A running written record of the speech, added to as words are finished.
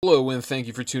Hello, and thank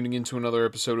you for tuning in to another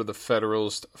episode of the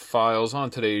Federalist Files. On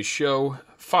today's show,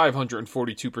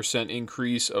 542%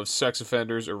 increase of sex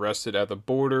offenders arrested at the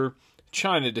border.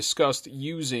 China discussed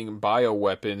using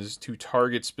bioweapons to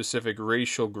target specific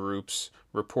racial groups,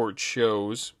 report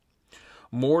shows.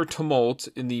 More tumult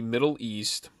in the Middle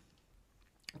East.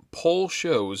 Poll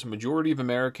shows majority of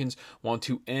Americans want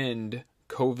to end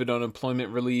COVID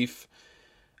unemployment relief.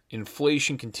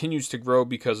 Inflation continues to grow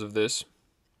because of this.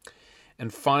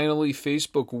 And finally,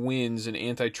 Facebook wins an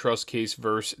antitrust case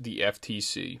versus the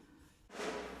FTC.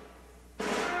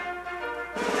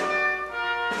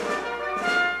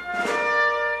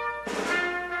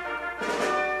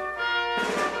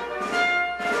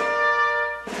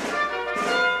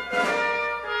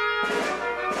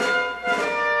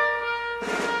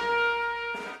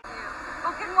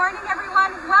 Well, good morning,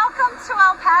 everyone. Welcome to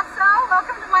El Paso.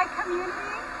 Welcome to my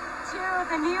community, to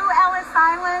the new Ellis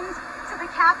Island, to the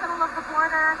capital of the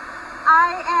border.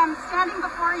 I am standing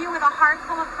before you with a heart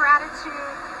full of gratitude.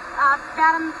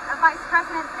 Madam Vice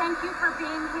President, thank you for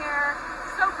being here.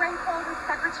 So grateful to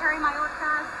Secretary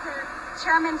Mayorkas, to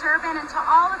Chairman Durbin, and to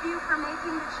all of you for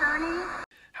making the journey.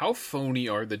 How phony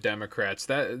are the Democrats?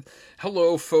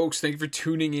 Hello, folks. Thank you for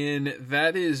tuning in.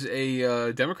 That is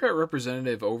a Democrat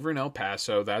representative over in El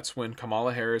Paso. That's when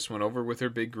Kamala Harris went over with her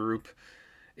big group.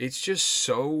 It's just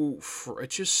so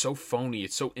phony.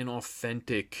 It's so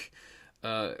inauthentic.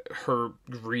 Her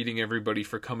greeting everybody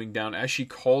for coming down, as she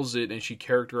calls it, and she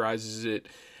characterizes it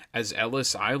as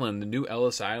Ellis Island, the new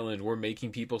Ellis Island. We're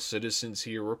making people citizens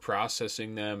here. We're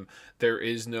processing them. There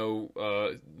is no,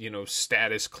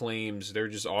 status claims. They're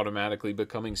just automatically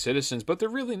becoming citizens, but they're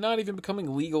really not even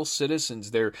becoming legal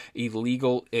citizens. They're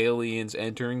illegal aliens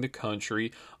entering the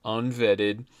country,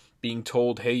 unvetted, being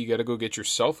told, hey, you got to go get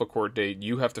yourself a court date.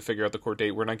 You have to figure out the court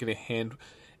date. We're not going to hand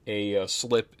a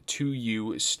slip to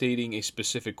you stating a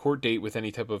specific court date with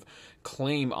any type of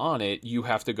claim on it. You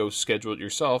have to go schedule it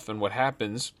yourself. And what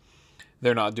happens?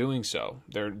 They're not doing so.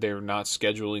 They're not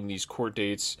scheduling these court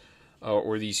dates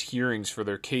or these hearings for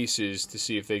their cases to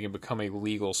see if they can become a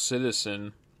legal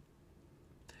citizen.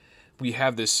 We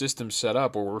have this system set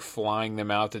up where we're flying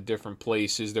them out to different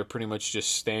places. They're pretty much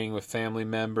just staying with family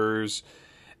members,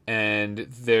 and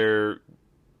they're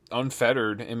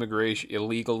unfettered immigration,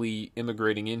 illegally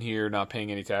immigrating in here, not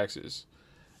paying any taxes.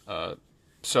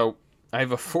 So I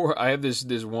have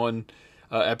this one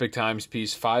Epic Times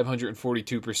piece: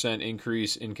 542%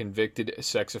 increase in convicted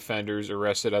sex offenders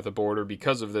arrested at the border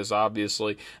because of this,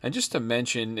 obviously. And just to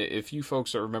mention, if you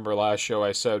folks don't remember last show,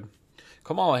 I said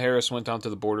Kamala Harris went down to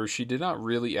the border. She did not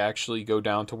really actually go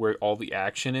down to where all the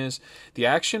action is. The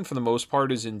action, for the most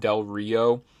part, is in Del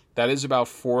Rio. That is about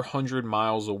 400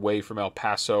 miles away from El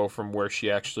Paso, from where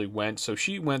she actually went. So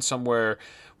she went somewhere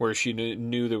where she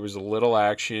knew there was a little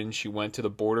action. She went to the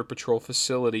Border Patrol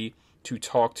facility to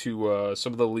talk to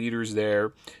some of the leaders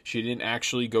there. She didn't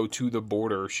actually go to the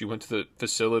border. She went to the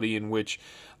facility in which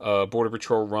Border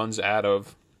Patrol runs out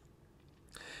of.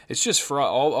 It's just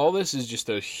all this is just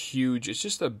it's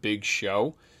just a big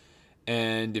show.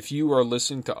 And if you are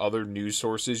listening to other news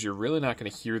sources, you're really not going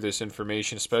to hear this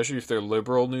information, especially if they're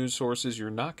liberal news sources.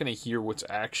 You're not going to hear what's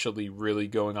actually really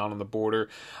going on the border.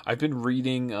 I've been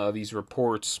reading these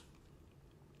reports,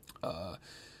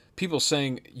 people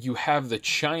saying you have the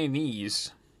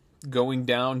Chinese going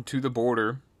down to the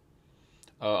border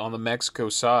on the Mexico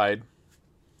side,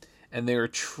 and they are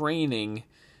training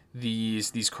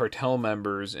these cartel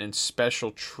members in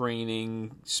special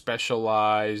training,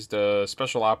 specialized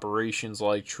special operations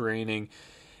like training,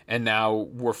 and now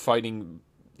we're fighting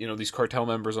these cartel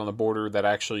members on the border that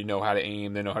actually know how to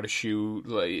aim, they know how to shoot.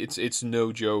 It's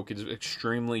no joke. It's an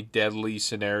extremely deadly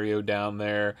scenario down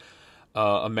there.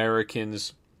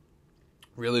 Americans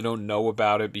really don't know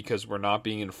about it because we're not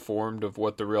being informed of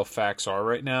what the real facts are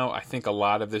right now. I think a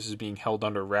lot of this is being held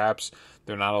under wraps.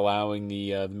 They're not allowing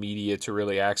the media to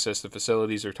really access the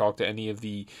facilities or talk to any of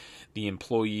the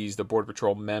employees, the Border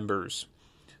Patrol members.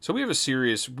 So we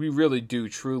really do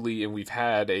truly, and we've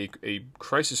had a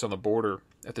crisis on the border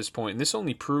at this point, and this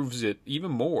only proves it even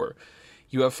more.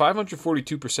 You have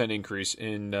 542% increase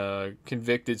in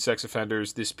convicted sex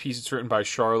offenders. This piece is written by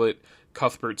Charlotte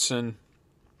Cuthbertson.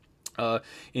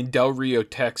 In Del Rio,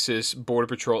 Texas, Border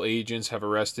Patrol agents have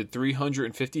arrested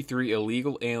 353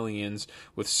 illegal aliens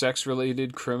with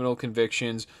sex-related criminal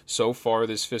convictions so far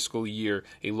this fiscal year.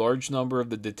 A large number of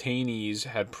the detainees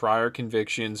had prior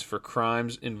convictions for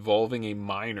crimes involving a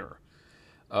minor.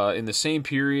 In the same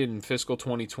period in fiscal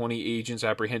 2020, agents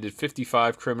apprehended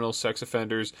 55 criminal sex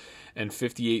offenders and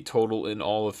 58 total in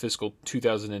all of fiscal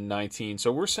 2019.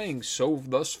 So we're saying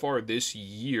thus far this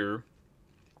year,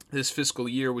 this fiscal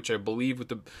year, which I believe with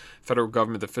the federal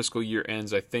government, the fiscal year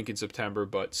ends, I think, in September,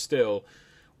 but still,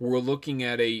 we're looking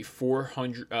at a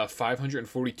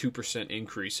 542%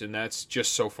 increase, and that's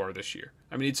just so far this year.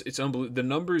 I mean, it's unbelievable. The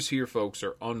numbers here, folks,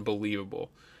 are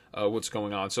unbelievable. What's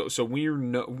going on? So we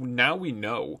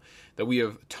know that we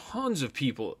have tons of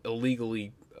people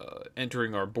illegally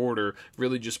entering our border,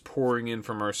 really just pouring in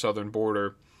from our southern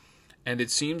border. And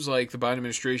it seems like the Biden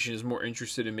administration is more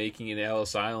interested in making it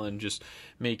Ellis Island, just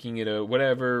making it a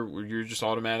whatever, where you're just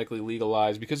automatically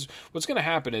legalized. Because what's going to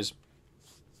happen is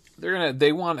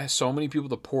they want so many people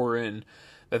to pour in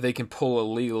that they can pull a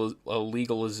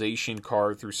legalization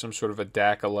card through some sort of a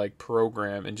DACA-like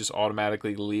program and just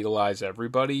automatically legalize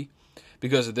everybody.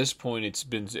 Because at this point,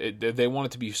 they want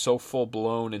it to be so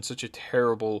full-blown and such a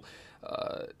terrible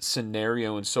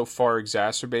scenario and so far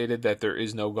exacerbated that there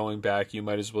is no going back. You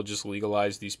might as well just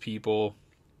legalize these people.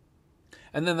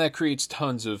 And then that creates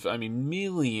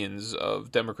millions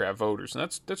of Democrat voters.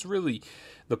 And that's really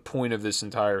the point of this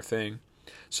entire thing.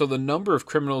 So the number of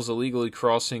criminals illegally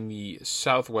crossing the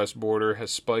southwest border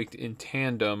has spiked in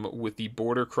tandem with the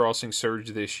border crossing surge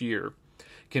this year.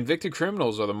 Convicted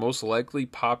criminals are the most likely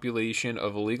population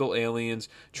of illegal aliens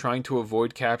trying to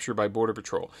avoid capture by Border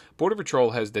Patrol. Border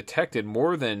Patrol has detected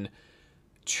more than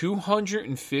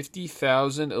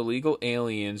 250,000 illegal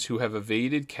aliens who have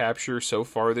evaded capture so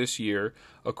far this year,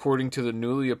 according to the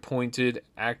newly appointed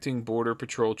acting Border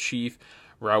Patrol Chief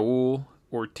Raul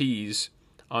Ortiz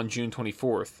on June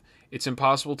 24th. It's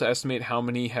impossible to estimate how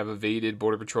many have evaded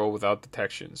Border Patrol without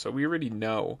detection. So we already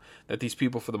know that these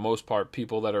people, for the most part,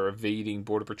 people that are evading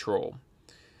Border Patrol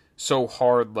so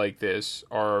hard like this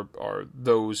are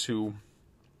those who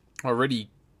are already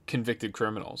convicted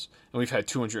criminals. And we've had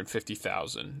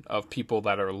 250,000 of people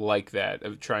that are like that,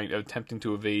 attempting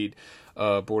to evade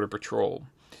Border Patrol.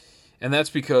 And that's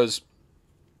because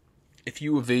if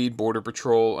you evade Border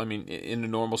Patrol, in a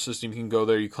normal system, you can go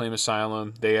there, you claim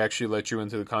asylum, they actually let you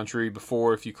into the country.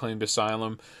 Before, if you claimed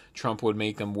asylum, Trump would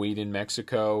make them wait in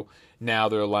Mexico. Now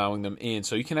they're allowing them in.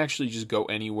 So you can actually just go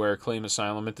anywhere, claim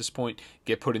asylum at this point,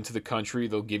 get put into the country.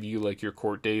 They'll give you your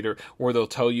court date, or they'll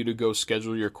tell you to go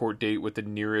schedule your court date with the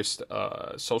nearest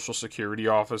Social Security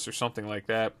office or something like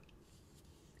that.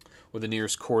 Or the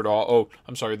nearest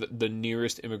the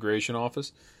nearest immigration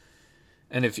office.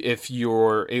 And if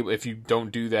you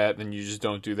don't do that, then you just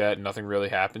don't do that, and nothing really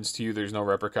happens to you. There's no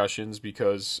repercussions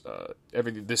because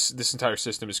this entire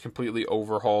system is completely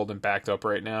overhauled and backed up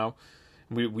right now.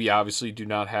 We obviously do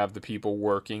not have enough people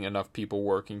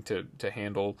working to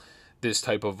handle this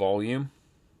type of volume.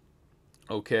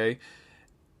 Okay,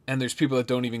 and there's people that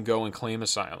don't even go and claim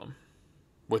asylum.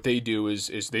 What they do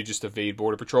is they just evade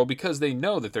Border Patrol because they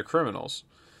know that they're criminals.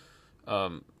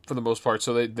 For the most part,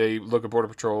 so they look at Border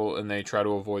Patrol and they try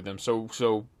to avoid them.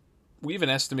 So we even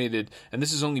estimated, and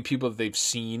this is only people that they've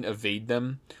seen evade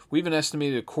them, we even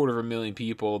estimated 250,000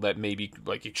 people that may be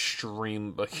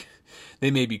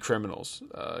they may be criminals,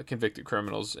 convicted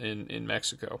criminals in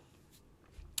Mexico.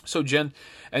 So this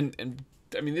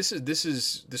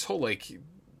whole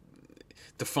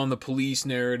defund the police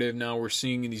narrative now we're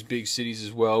seeing in these big cities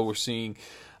as well. We're seeing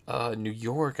New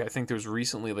York, I think there was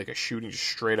recently a shooting just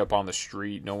straight up on the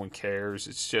street. No one cares.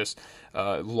 It's just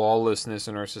lawlessness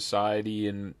in our society,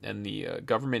 and the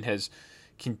government has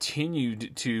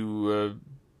continued to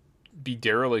be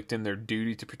derelict in their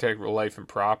duty to protect life and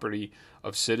property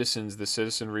of citizens, the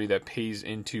citizenry that pays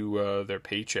into their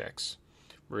paychecks,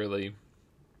 really.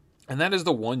 And that is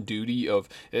the one duty of,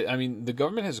 the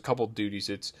government has a couple of duties.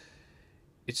 It's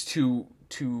to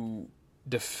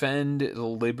defend the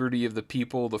liberty of the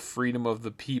people, the freedom of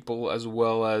the people, as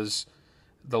well as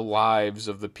the lives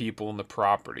of the people and the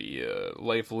property,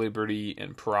 life, liberty,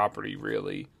 and property,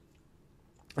 really.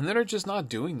 And they're just not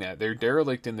doing that. They're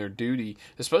derelict in their duty,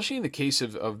 especially in the case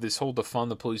of this whole defund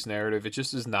the police narrative. It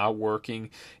just is not working.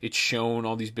 It's shown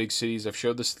all these big cities. I've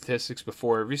showed the statistics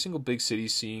before. Every single big city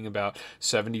is seeing about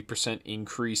 70%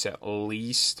 increase at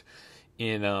least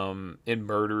in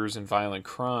murders and violent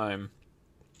crime.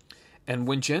 And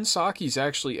when Jen Psaki's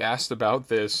actually asked about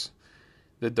this,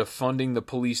 the defunding the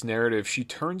police narrative, she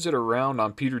turns it around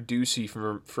on Peter Doocy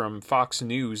from Fox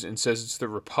News and says it's the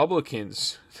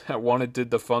Republicans that wanted to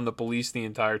defund the police the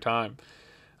entire time.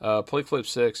 Play clip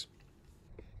 6.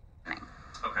 Okay.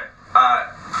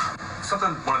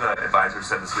 Something one of the advisors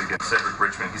said this weekend, Cedric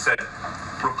Richmond, he said,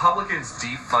 Republicans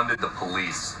defunded the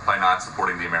police by not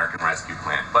supporting the American Rescue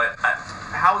Plan. But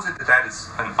how is it that is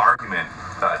an argument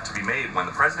to be made when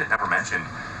the president never mentioned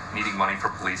needing money for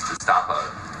police to stop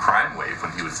a crime wave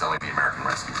when he was selling the American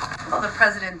Rescue Plan. Well, the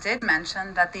president did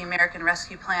mention that the American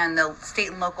Rescue Plan, the state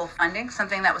and local funding,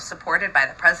 something that was supported by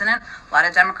the president, a lot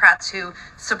of Democrats who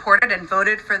supported and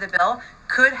voted for the bill,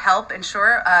 could help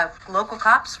ensure local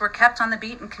cops were kept on the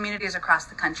beat in communities across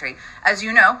the country. As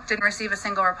you know, didn't receive a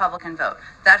single Republican vote.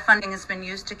 That funding has been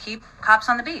used to keep cops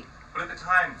on the beat. But at the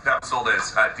time, that was sold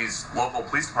as these local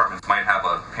police departments might have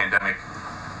a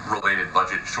pandemic-related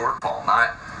budget shortfall,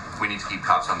 not we need to keep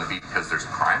cops on the beat because there's a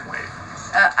crime wave.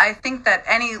 I think that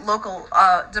any local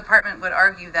department would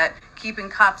argue that keeping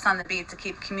cops on the beat to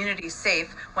keep communities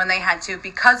safe when they had to,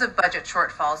 because of budget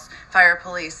shortfalls, fire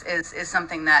police is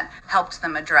something that helped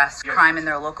them address crime in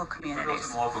their local communities.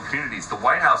 In the local communities, the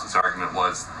White House's argument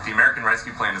was the American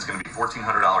Rescue Plan is going to be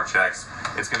 $1,400 checks.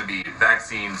 It's going to be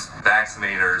vaccines,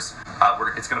 vaccinators.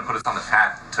 It's going to put us on the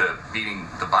path to beating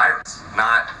the virus.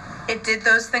 Not. It did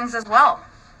those things as well.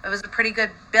 It was a pretty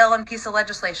good bill and piece of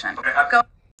legislation. Okay, Go.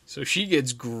 So she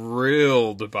gets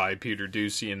grilled by Peter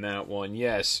Doocy in that one.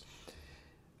 Yes.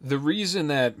 The reason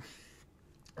that,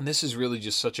 and this is really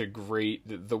just such a great,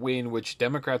 the way in which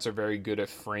Democrats are very good at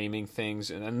framing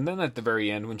things, and then at the very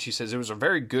end when she says it was a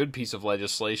very good piece of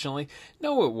legislation, like,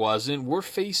 no it wasn't. We're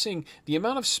facing, the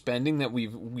amount of spending that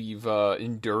we've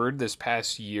endured this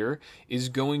past year is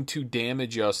going to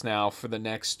damage us now for the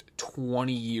next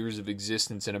 20 years of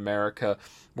existence in America.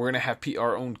 We're going to have,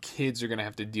 our own kids are going to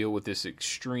have to deal with this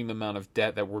extreme amount of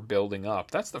debt that we're building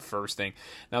up. That's the first thing.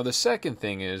 Now the second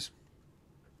thing is,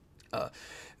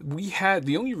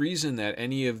 the only reason that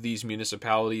any of these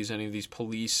municipalities, any of these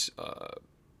police,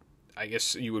 I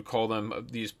guess you would call them,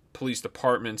 these police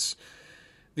departments,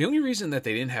 the only reason that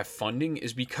they didn't have funding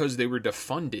is because they were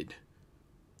defunded.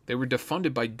 They were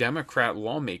defunded by Democrat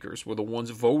lawmakers, were the ones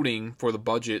voting for the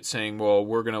budget saying, well,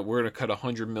 we're gonna cut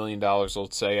 $100 million,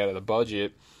 let's say, out of the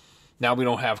budget. Now we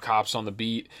don't have cops on the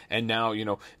beat, and now,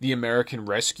 the American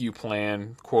Rescue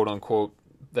Plan, quote unquote,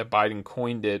 that Biden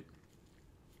coined it,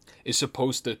 is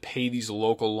supposed to pay these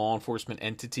local law enforcement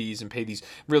entities and pay these,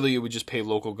 really it would just pay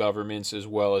local governments as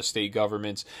well as state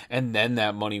governments, and then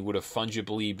that money would have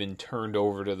fungibly been turned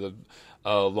over to the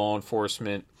law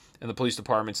enforcement and the police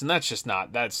departments, and that's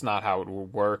not how it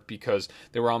would work, because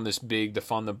they were on this big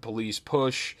defund the police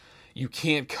push. You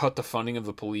can't cut the funding of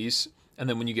the police, and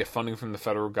then when you get funding from the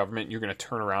federal government, you're going to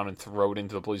turn around and throw it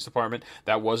into the police department.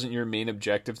 That wasn't your main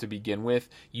objective to begin with.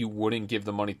 You wouldn't give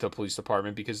the money to the police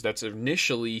department because that's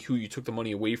initially who you took the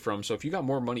money away from. So if you got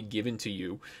more money given to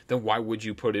you, then why would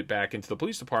you put it back into the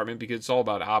police department? Because it's all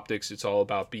about optics. It's all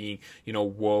about being,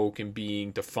 woke and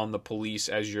being to fund the police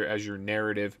as your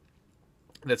narrative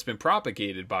that's been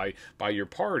propagated by your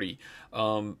party.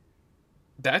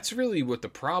 That's really what the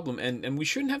problem, and we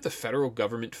shouldn't have the federal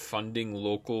government funding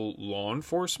local law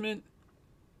enforcement.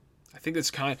 I think it's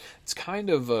kind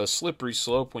of a slippery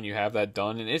slope when you have that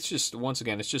done, and it's just, once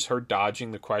again, it's just her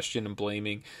dodging the question and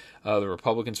blaming the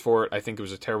Republicans for it. I think it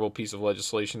was a terrible piece of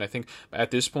legislation. I think at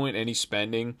this point, any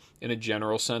spending in a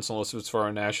general sense, unless it's for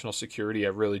our national security, I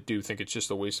really do think it's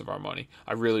just a waste of our money.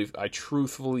 I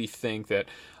truthfully think that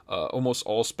almost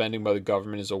all spending by the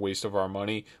government is a waste of our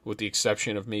money, with the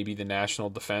exception of maybe the national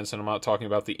defense. And I'm not talking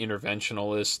about the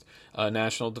interventionist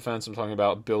national defense. I'm talking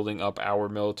about building up our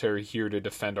military here to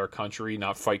defend our country,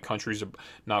 not fight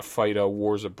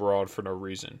wars abroad for no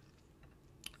reason.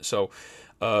 So,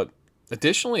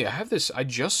 additionally, I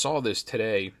just saw this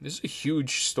today. This is a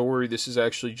huge story. This has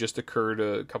actually just occurred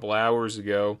a couple hours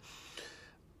ago.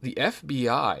 The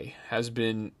FBI has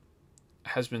been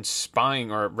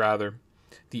spying, or rather,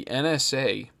 the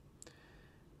NSA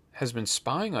has been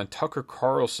spying on Tucker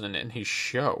Carlson and his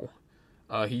show.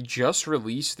 He just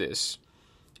released this,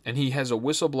 and he has a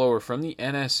whistleblower from the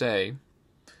NSA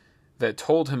that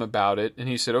told him about it, and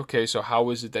he said, okay, so how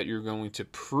is it that you're going to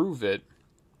prove it?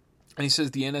 And he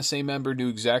says the NSA member knew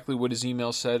exactly what his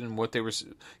email said and what they were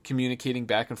communicating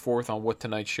back and forth on what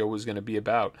tonight's show was going to be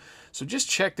about. So just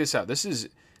check this out. This is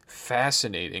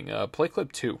fascinating. Play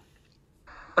clip 2.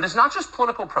 But it's not just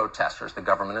political protesters the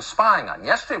government is spying on.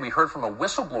 Yesterday, we heard from a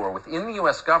whistleblower within the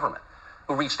U.S. government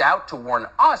who reached out to warn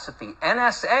us that the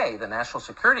NSA, the National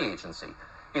Security Agency,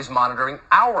 is monitoring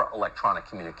our electronic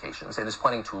communications and is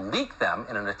planning to leak them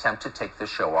in an attempt to take the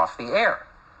show off the air.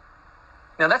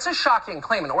 Now, that's a shocking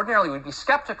claim, and ordinarily we'd be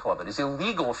skeptical of it. It's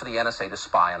illegal for the NSA to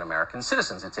spy on American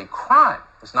citizens. It's a crime.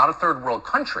 It's not a third world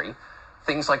country.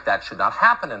 Things like that should not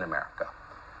happen in America.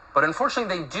 But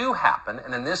unfortunately, they do happen,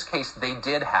 and in this case, they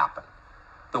did happen.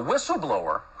 The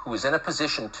whistleblower, who is in a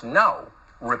position to know,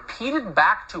 repeated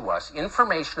back to us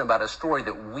information about a story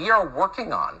that we are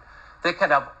working on that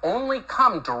could have only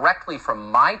come directly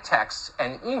from my texts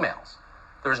and emails.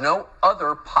 There's no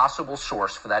other possible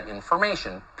source for that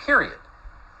information, period.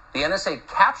 The NSA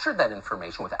captured that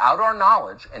information without our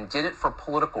knowledge and did it for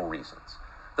political reasons.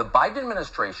 The Biden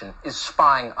administration is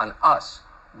spying on us.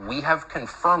 We have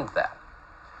confirmed that.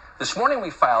 This morning we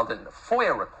filed a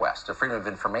FOIA request, a Freedom of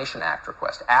Information Act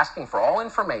request, asking for all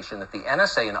information that the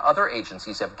NSA and other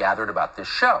agencies have gathered about this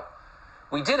show.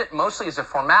 We did it mostly as a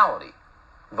formality.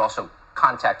 We've also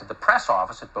contacted the press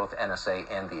office at both NSA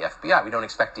and the FBI. We don't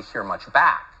expect to hear much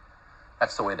back.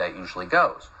 That's the way that usually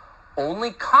goes.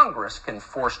 Only Congress can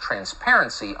force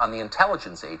transparency on the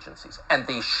intelligence agencies, and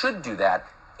they should do that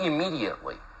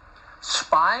immediately.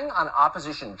 Spying on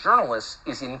opposition journalists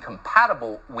is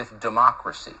incompatible with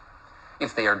democracy.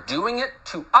 If they are doing it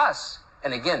to us,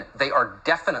 and again, they are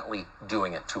definitely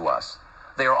doing it to us,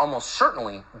 they are almost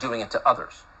certainly doing it to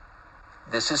others.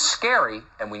 This is scary,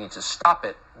 and we need to stop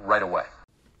it right away.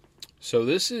 So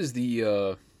this is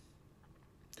the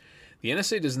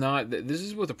NSA does not, this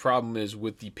is what the problem is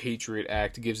with the Patriot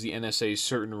Act. It gives the NSA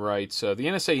certain rights. The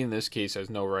NSA in this case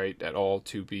has no right at all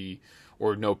to be,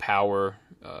 or no power,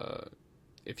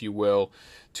 if you will,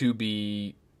 to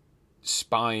be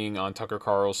spying on Tucker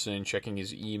Carlson, checking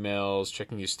his emails,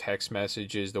 checking his text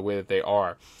messages the way that they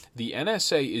are. The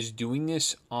NSA is doing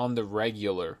this on the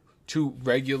regular, to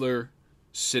regular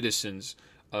citizens.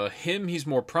 He's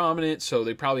more prominent, so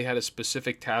they probably had a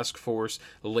specific task force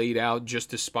laid out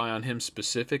just to spy on him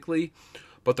specifically.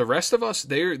 But the rest of us,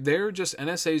 they're just,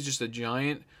 NSA is just a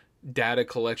giant data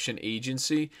collection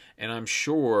agency, and I'm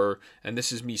sure, and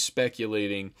this is me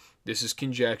speculating, this is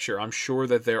conjecture, I'm sure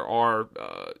that there are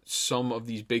some of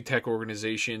these big tech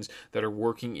organizations that are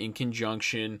working in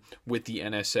conjunction with the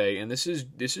NSA, and this is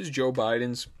Joe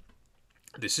Biden's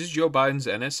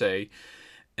NSA,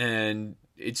 and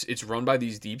it's run by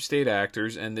these deep state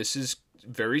actors, and this is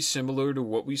very similar to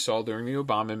what we saw during the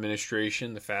Obama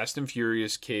administration, the Fast and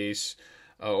Furious case.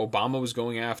 Obama was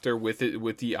going after with the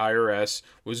IRS,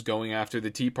 was going after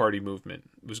the Tea Party movement,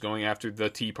 was going after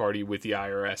the Tea Party with the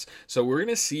IRS. So we're going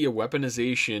to see a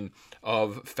weaponization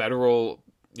of federal,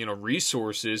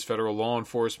 resources, federal law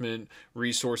enforcement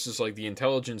resources like the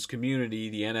intelligence community,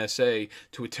 the NSA,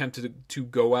 to attempt to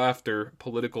go after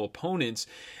political opponents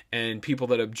and people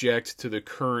that object to the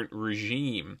current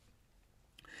regime.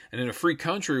 And in a free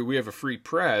country, we have a free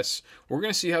press. We're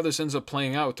going to see how this ends up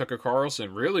playing out with Tucker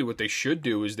Carlson. Really, what they should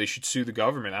do is they should sue the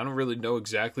government. I don't really know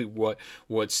exactly what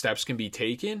steps can be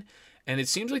taken. And it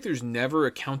seems like there's never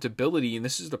accountability. And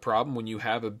this is the problem when you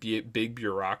have a big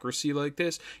bureaucracy like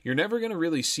this. You're never going to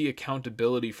really see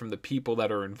accountability from the people that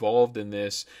are involved in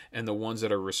this and the ones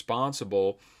that are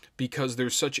responsible, because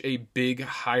there's such a big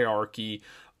hierarchy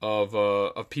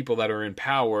of people that are in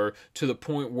power, to the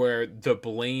point where the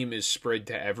blame is spread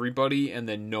to everybody and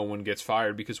then no one gets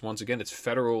fired, because once again, it's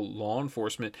federal law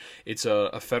enforcement. It's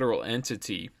a federal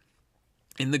entity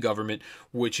in the government,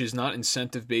 which is not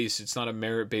incentive based. It's not a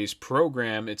merit based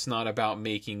program. It's not about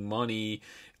making money.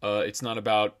 It's not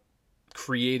about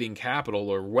creating capital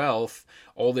or wealth.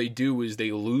 All they do is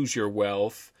they lose your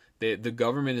wealth. The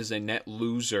government is a net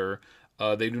loser.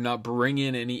 They do not bring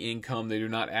in any income. They do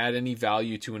not add any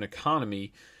value to an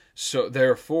economy. So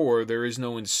therefore, there is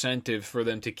no incentive for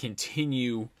them to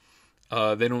continue.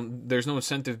 There's no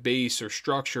incentive base or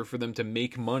structure for them to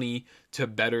make money to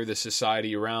better the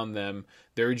society around them.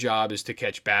 Their job is to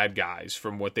catch bad guys,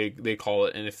 from what they call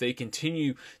it. And if they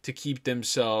continue to keep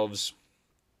themselves,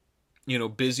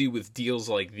 busy with deals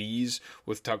like these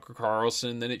with Tucker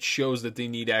Carlson, then it shows that they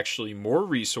need actually more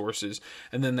resources,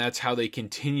 and then that's how they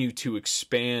continue to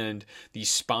expand the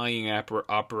spying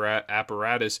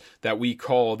apparatus that we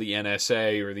call the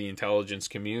NSA, or the intelligence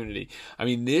community. I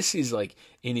mean, this is like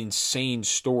an insane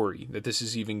story that this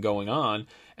is even going on,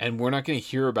 and we're not going to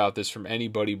hear about this from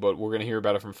anybody, but we're going to hear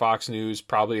about it from Fox News,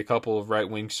 probably a couple of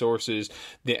right-wing sources.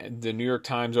 The New York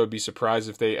Times, I would be surprised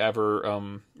if they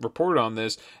ever reported on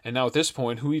this. And now at this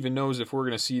point, who even knows if we're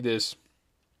going to see this,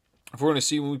 if we're going to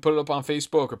see when we put it up on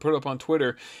Facebook or put it up on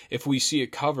Twitter, if we see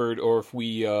it covered, or if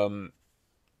we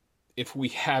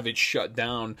have it shut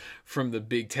down from the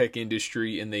big tech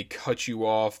industry and they cut you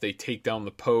off, they take down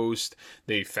the post,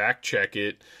 they fact check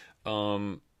it,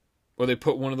 or they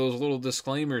put one of those little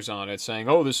disclaimers on it saying,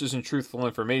 oh, this isn't truthful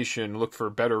information, look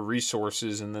for better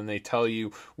resources, and then they tell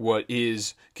you what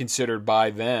is considered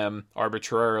by them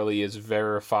arbitrarily as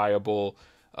verifiable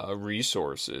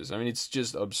resources. I mean, it's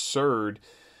just absurd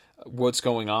what's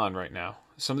going on right now.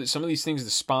 Some of these things, the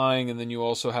spying, and then you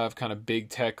also have kind of big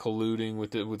tech colluding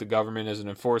with the government as an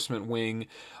enforcement wing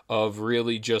of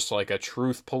really just like a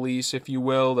truth police, if you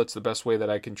will. That's the best way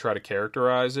that I can try to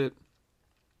characterize it.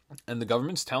 And the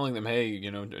government's telling them, hey,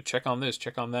 check on this,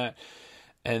 check on that.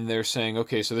 and they're saying,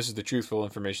 okay, so this is the truthful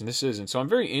information. This isn't. So I'm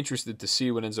very interested to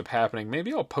see what ends up happening.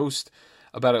 Maybe I'll post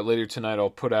about it later tonight. I'll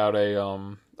put out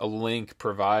a link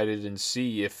provided and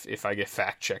see if I get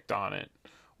fact checked on it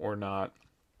or not.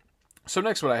 So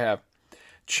next, what I have.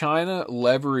 China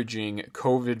leveraging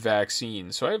COVID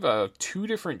vaccines. So I have two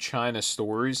different China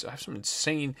stories. I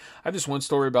have this one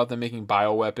story about them making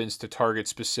bioweapons to target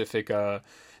specific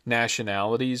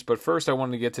nationalities. But first, I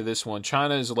wanted to get to this one.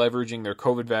 China is leveraging their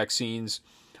COVID vaccines.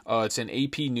 It's an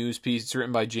AP news piece. It's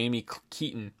written by Jamie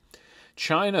Keaton.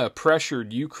 China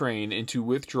pressured Ukraine into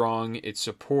withdrawing its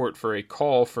support for a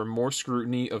call for more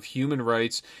scrutiny of human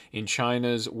rights in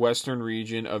China's western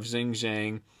region of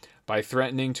Xinjiang by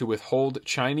threatening to withhold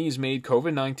Chinese-made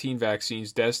COVID-19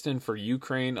 vaccines destined for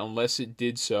Ukraine unless it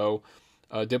did so.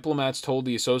 Diplomats told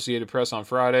the Associated Press on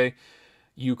Friday.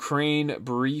 Ukraine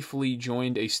briefly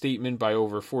joined a statement by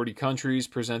over 40 countries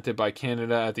presented by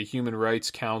Canada at the Human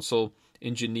Rights Council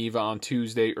in Geneva on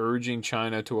Tuesday, urging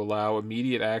China to allow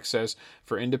immediate access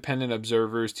for independent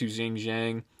observers to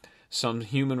Xinjiang. Some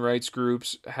human rights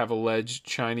groups have alleged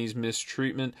Chinese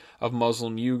mistreatment of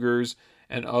Muslim Uyghurs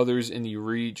and others in the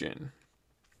region.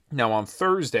 Now on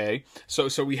Thursday, so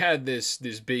we had this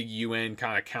big UN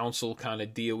kind of council kind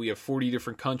of deal. We have 40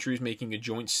 different countries making a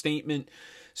joint statement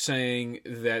saying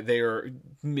that they are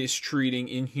mistreating,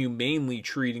 inhumanely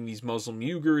treating these Muslim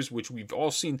Uyghurs, which we've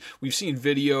all seen. We've seen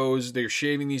videos. They're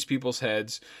shaving these people's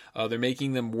heads. They're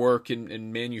making them work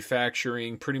in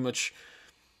manufacturing, pretty much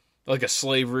like a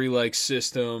slavery-like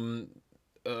system,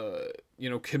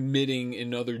 committing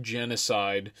another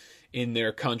genocide in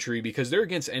their country because they're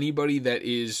against anybody that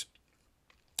is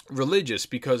religious,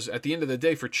 because at the end of the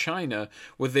day, for China,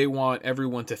 what they want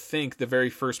everyone to think, the very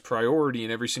first priority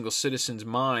in every single citizen's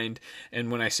mind, and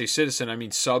when I say citizen, I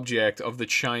mean subject of the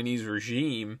Chinese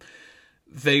regime,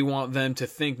 they want them to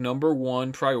think number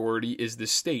one priority is the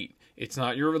state. It's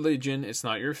not your religion, it's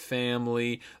not your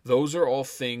family. Those are all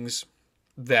things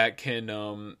that can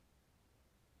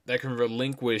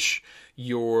relinquish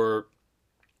your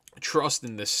trust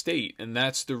in the state, and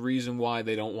that's the reason why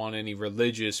they don't want any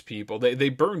religious people. They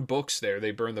burn books there.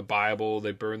 They burn the Bible.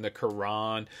 They burn the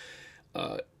Quran.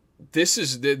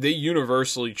 They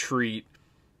universally treat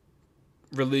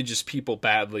religious people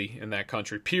badly in that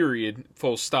country. Period.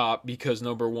 Full stop. Because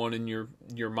number one in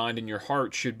your mind and your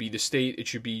heart should be the state. It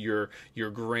should be your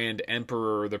grand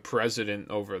emperor, or the president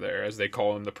over there, as they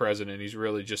call him, the president. He's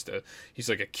really just he's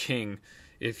like a king,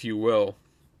 if you will.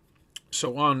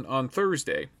 So on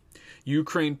Thursday,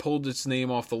 Ukraine pulled its name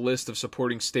off the list of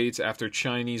supporting states after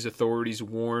Chinese authorities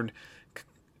warned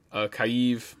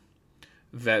Kyiv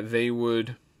that they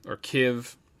would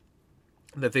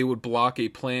block a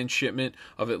planned shipment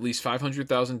of at least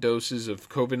 500,000 doses of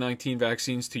COVID-19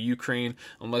 vaccines to Ukraine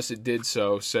unless it did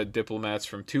so, said diplomats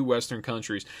from two Western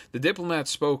countries. The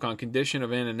diplomats spoke on condition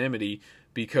of anonymity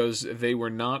because they were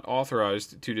not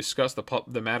authorized to discuss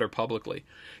the matter publicly.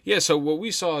 Yeah, so what we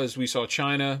saw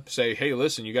China say, hey,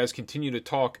 listen, you guys continue to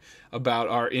talk about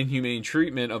our inhumane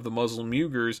treatment of the Muslim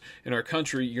Uyghurs in our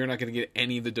country, you're not going to get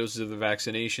any of the doses of the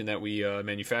vaccination that we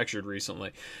manufactured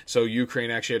recently. So Ukraine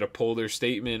actually had to pull their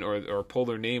statement or pull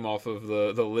their name off of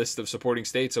the list of supporting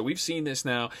states. So we've seen this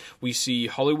now. We see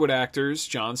Hollywood actors,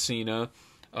 John Cena,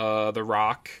 The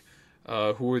Rock,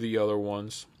 who are the other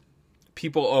ones?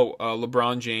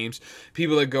 LeBron James,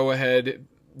 people that go ahead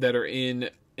that are in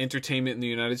entertainment in the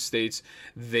United States,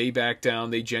 they back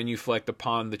down, they genuflect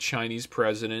upon the Chinese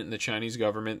president and the Chinese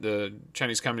government, the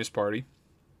Chinese Communist Party.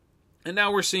 And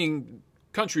now we're seeing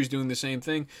countries doing the same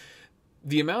thing.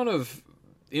 The amount of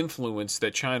influence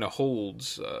that China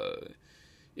holds,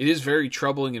 it is very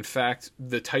troubling, in fact,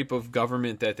 the type of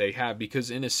government that they have, because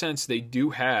in a sense they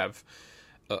do have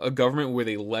a government where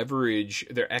they leverage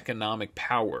their economic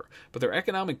power. But their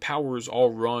economic power is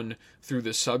all run through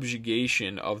the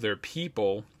subjugation of their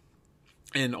people,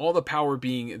 and all the power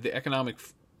being the economic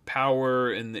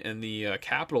power and the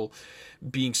capital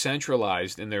being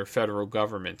centralized in their federal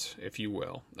government, if you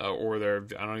will. Or their,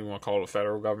 I don't even want to call it a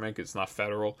federal government because it's not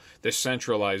federal. Their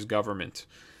centralized government.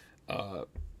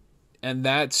 And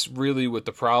that's really what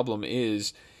the problem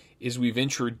is we've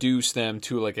introduced them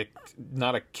to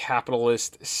not a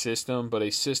capitalist system, but a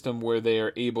system where they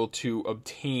are able to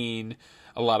obtain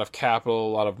a lot of capital,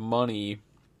 a lot of money,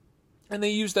 and they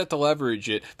use that to leverage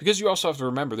it. Because you also have to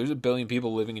remember, there's 1 billion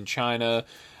people living in China.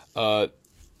 The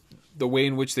way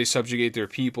in which they subjugate their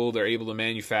people, they're able to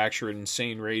manufacture at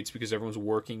insane rates because everyone's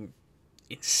working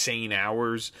insane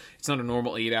hours. It's not a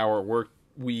normal 8-hour work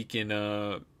week in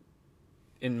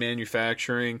in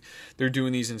manufacturing. They're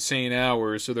doing these insane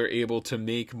hours, so they're able to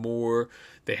make more.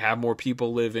 They have more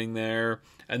people living there,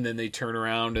 and then they turn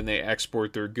around and they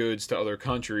export their goods to other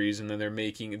countries, and then they're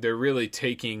really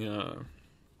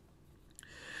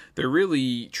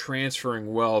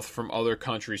transferring wealth from other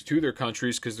countries to their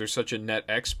countries because they're such a net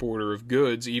exporter of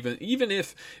goods. Even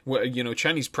if,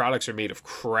 Chinese products are made of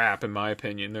crap, in my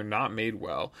opinion. They're not made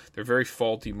well. They're very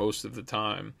faulty most of the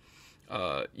time.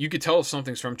 You could tell if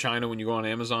something's from China when you go on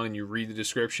Amazon and you read the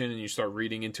description and you start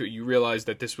reading into it. You realize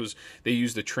that they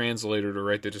used the translator to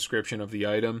write the description of the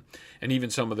item, and even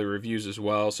some of the reviews as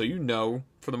well. So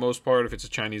for the most part, if it's a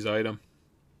Chinese item.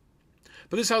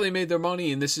 But this is how they made their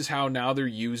money, and this is how now they're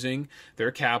using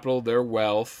their capital, their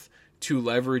wealth, to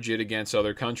leverage it against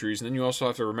other countries. And then you also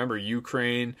have to remember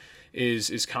Ukraine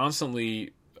is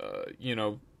constantly,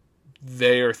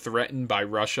 they are threatened by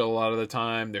Russia a lot of the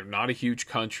time. They're not a huge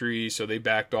country, so they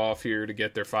backed off here to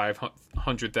get their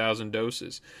 500,000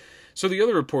 doses. So the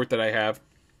other report that I have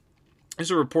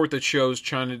is a report that shows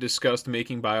China discussed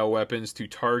making bioweapons to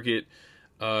target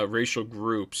racial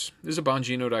groups. This is a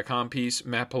Bongino.com piece.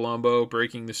 Matt Palumbo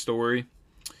breaking the story.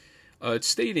 It's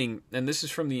stating, and this is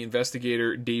from the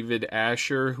investigator David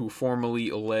Asher, who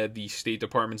formerly led the State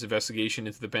Department's investigation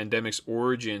into the pandemic's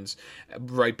origins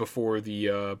right before the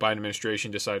Biden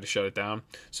administration decided to shut it down.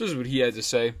 So this is what he had to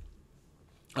say.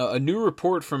 A new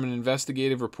report from an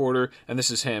investigative reporter, and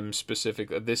this is him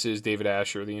specifically, this is David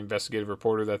Asher, the investigative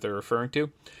reporter that they're referring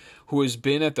to, who has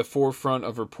been at the forefront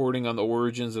of reporting on the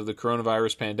origins of the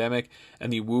coronavirus pandemic,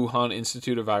 and the Wuhan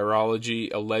Institute of Virology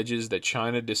alleges that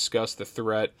China discussed the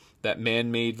threat that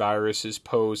man-made viruses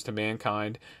pose to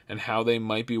mankind and how they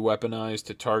might be weaponized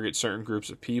to target certain groups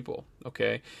of people.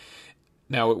 Okay.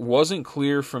 Now, it wasn't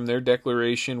clear from their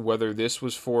declaration whether this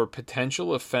was for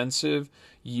potential offensive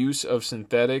use of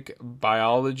synthetic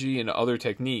biology and other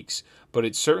techniques, but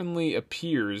it certainly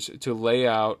appears to lay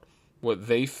out what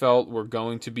they felt were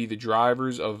going to be the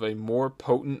drivers of a more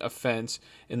potent offense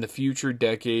in the future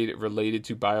decade related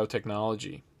to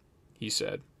biotechnology, he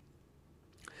said.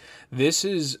 This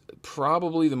is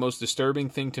probably the most disturbing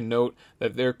thing to note,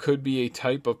 that there could be a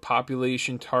type of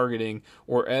population targeting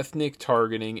or ethnic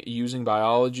targeting using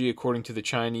biology, according to the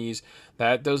Chinese.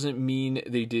 That doesn't mean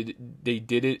they did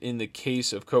it in the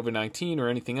case of COVID-19 or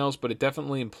anything else, but it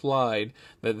definitely implied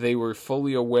that they were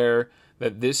fully aware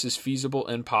that this is feasible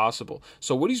and possible.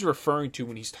 So what he's referring to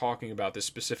when he's talking about this,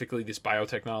 specifically this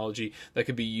biotechnology that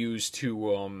could be used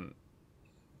to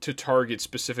target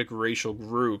specific racial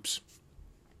groups,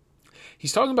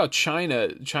 he's talking about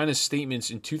China's statements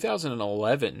in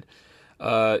 2011.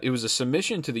 It was a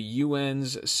submission to the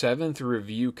UN's 7th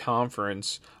Review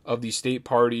Conference of the State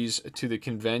Parties to the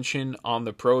Convention on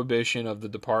the Prohibition of the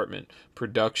Department,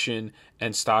 Production,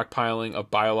 and Stockpiling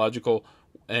of Biological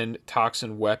and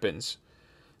Toxin Weapons,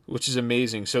 which is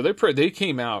amazing. So they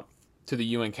came out to the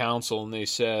UN Council and they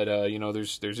said,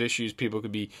 there's issues. People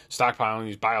could be stockpiling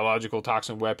these biological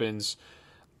toxin weapons.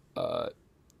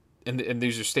 And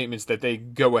these are statements that they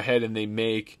go ahead and they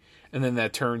make, and then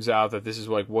that turns out that this is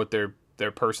like what they're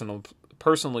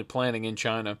personally planning in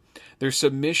China. Their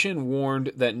submission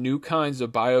warned that new kinds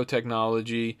of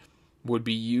biotechnology would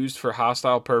be used for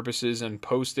hostile purposes and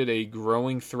posted a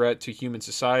growing threat to human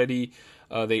society.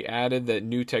 They added that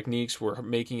new techniques were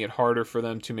making it harder for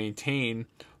them to maintain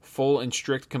full and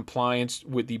strict compliance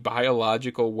with the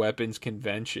Biological Weapons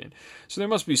Convention. So there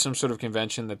must be some sort of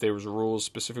convention that there was rules,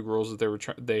 specific rules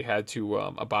that they had to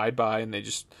abide by, and they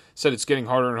just said it's getting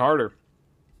harder and harder.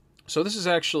 So this is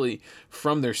actually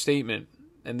from their statement,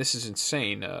 and this is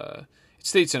insane. It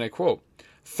states, and I quote,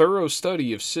 "Thorough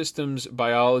study of systems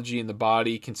biology in the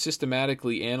body can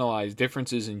systematically analyze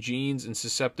differences in genes and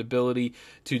susceptibility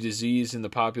to disease in the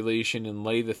population and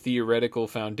lay the theoretical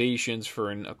foundations for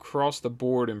an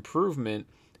across-the-board improvement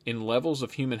in levels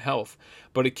of human health.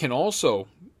 But it can also,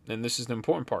 and this is the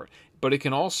important part, but it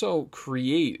can also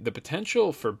create the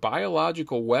potential for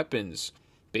biological weapons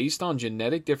based on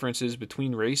genetic differences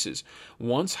between races.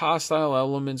 Once hostile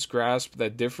elements grasp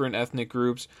that different ethnic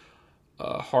groups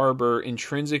harbor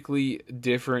intrinsically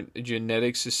different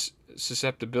genetic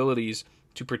susceptibilities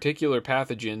to particular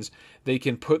pathogens, they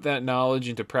can put that knowledge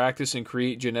into practice and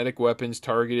create genetic weapons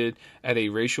targeted at a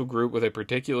racial group with a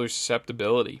particular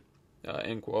susceptibility."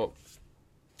 End quote.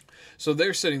 So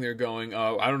they're sitting there going,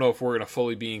 I don't know if we're going to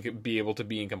fully be able to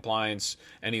be in compliance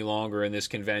any longer in this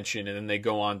convention. And then they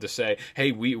go on to say,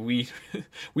 hey, we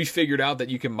figured out that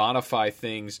you can modify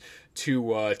things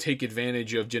to take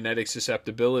advantage of genetic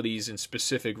susceptibilities in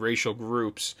specific racial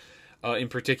groups, in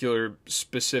particular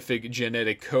specific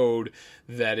genetic code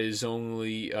that is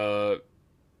only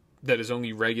that is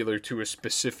only regular to a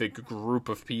specific group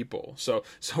of people. So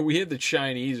we had the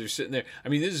Chinese are sitting there. I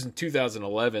mean, this is in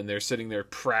 2011. They're sitting there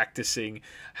practicing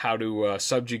how to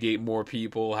subjugate more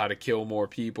people, how to kill more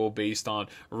people based on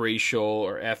racial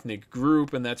or ethnic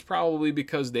group, and that's probably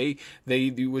because they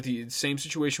do with the same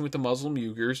situation with the Muslim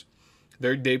Uyghurs.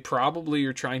 They probably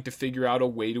are trying to figure out a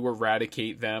way to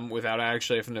eradicate them without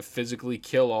actually having to physically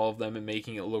kill all of them and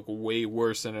making it look way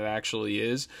worse than it actually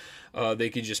is.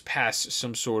 They could just pass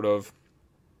some sort of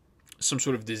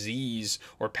disease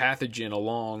or pathogen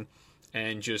along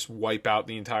and just wipe out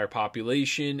the entire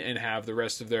population and have the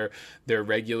rest of their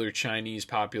regular Chinese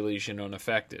population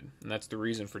unaffected. And that's the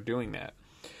reason for doing that.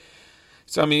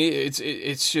 So I mean,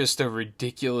 it's just a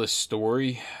ridiculous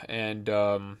story, and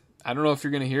I don't know if you're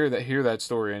going to hear that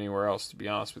story anywhere else, to be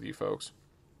honest with you folks.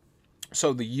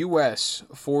 So the U.S.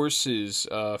 forces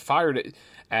fired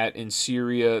at in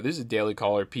Syria. This is a Daily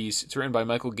Caller piece. It's written by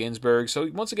Michael Ginsberg. So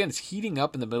once again, it's heating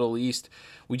up in the Middle East.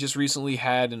 We just recently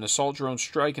had an assault drone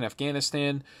strike in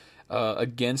Afghanistan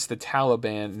against the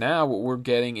Taliban. Now what we're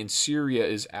getting in Syria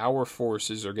is our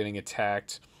forces are getting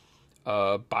attacked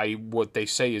by what they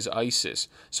say is ISIS.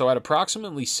 So at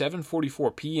approximately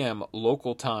 7:44 p.m.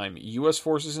 local time, U.S.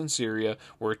 forces in Syria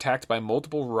were attacked by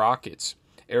multiple rockets,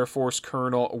 Air Force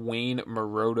Colonel Wayne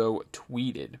Maroto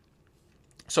tweeted.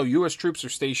 So U.S. troops are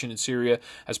stationed in Syria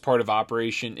as part of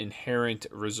Operation Inherent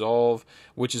Resolve,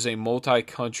 which is a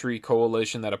multi-country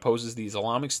coalition that opposes the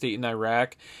Islamic State in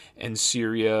Iraq and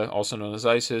Syria, also known as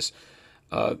ISIS.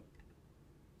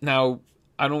 Now,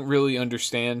 I don't really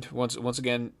understand. Once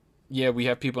again, yeah, we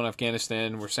have people in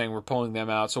Afghanistan. We're saying we're pulling them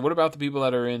out. So what about the people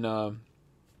that are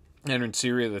in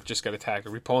Syria that just got attacked?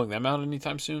 Are we pulling them out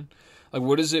anytime soon? Like,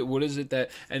 what is it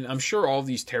that, and I'm sure all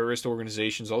these terrorist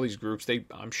organizations, all these groups,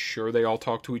 I'm sure they all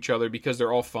talk to each other because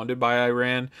they're all funded by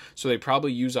Iran. So they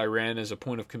probably use Iran as a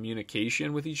point of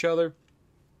communication with each other.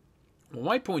 Well,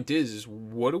 my point is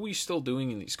what are we still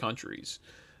doing in these countries,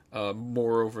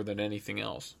 moreover than anything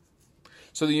else?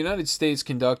 So the United States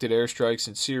conducted airstrikes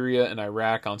in Syria and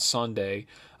Iraq on Sunday.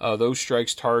 Those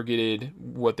strikes targeted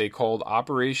what they called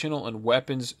operational and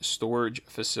weapons storage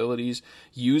facilities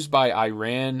used by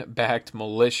Iran-backed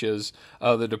militias,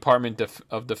 the Department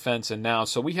of Defense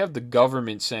announced. So we have the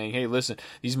government saying, hey, listen,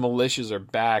 these militias are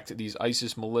backed, these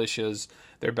ISIS militias,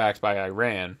 they're backed by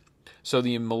Iran. So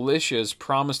the militias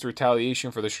promised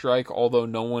retaliation for the strike, although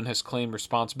no one has claimed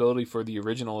responsibility for the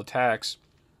original attacks.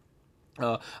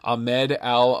 Ahmed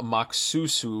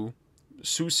al-Maksusi,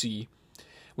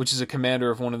 which is a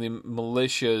commander of one of the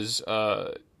militias,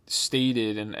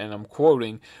 stated, and I'm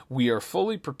quoting, "We are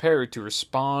fully prepared to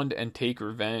respond and take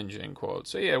revenge," end quote.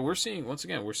 So yeah, we're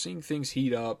seeing things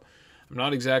heat up. I'm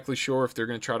not exactly sure if they're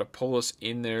going to try to pull us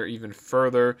in there even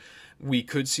further. We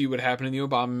could see what happened in the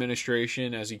Obama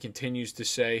administration as he continues to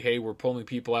say, hey, we're pulling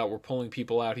people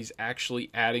out. He's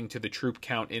actually adding to the troop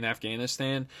count in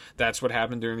Afghanistan. That's what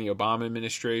happened during the Obama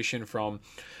administration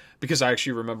because I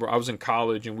actually remember I was in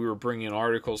college and we were bringing in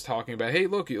articles talking about, hey,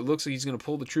 look, it looks like he's going to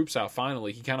pull the troops out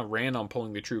finally. He kind of ran on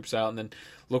pulling the troops out, and then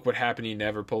look what happened. He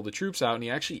never pulled the troops out, and he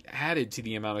actually added to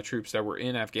the amount of troops that were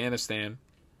in Afghanistan.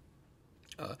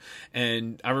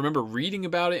 And I remember reading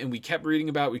about it, and we kept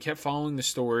following the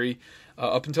story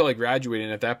up until I graduated.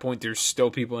 And at that point, there's still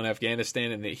people in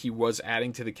Afghanistan, and that he was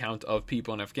adding to the count of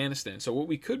people in Afghanistan. So what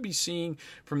we could be seeing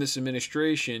from this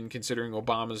administration, considering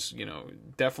Obama's,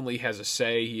 definitely has a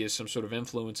say, he has some sort of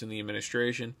influence in the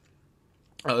administration,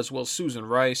 as well as Susan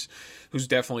Rice, who's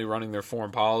definitely running their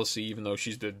foreign policy, even though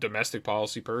she's the domestic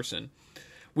policy person.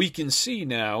 We can see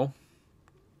now,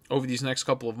 over these next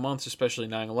couple of months, especially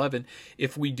 9/11,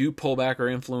 if we do pull back our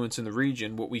influence in the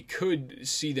region, what we could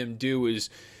see them do is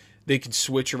they could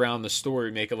switch around the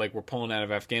story, make it like we're pulling out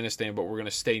of Afghanistan, but we're going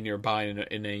to stay nearby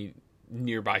in a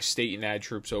nearby state and add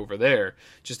troops over there,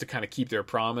 just to kind of keep their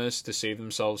promise to save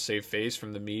themselves save face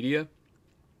from the media.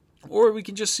 Or we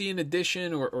can just see an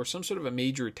addition or some sort of a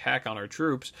major attack on our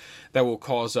troops that will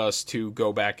cause us to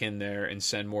go back in there and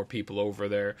send more people over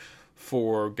there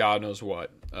for God knows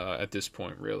what at this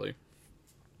point, really.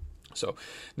 So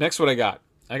next, what I got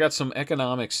some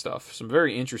economic stuff, some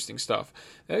very interesting stuff.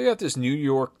 I got this New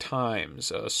York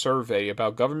Times survey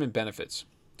about government benefits.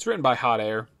 It's written by Hot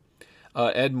Air.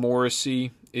 Ed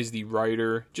Morrissey is the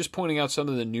writer, just pointing out some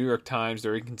of the New York Times,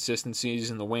 their inconsistencies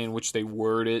in the way in which they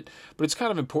word it. But it's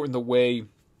kind of important the way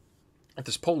that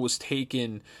this poll was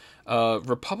taken.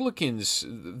 Republicans,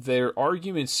 their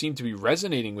arguments seem to be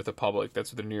resonating with the public.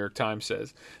 That's what the New York Times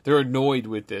says. They're annoyed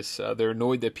with this. They're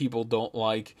annoyed that people don't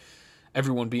like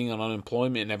everyone being on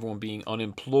unemployment and everyone being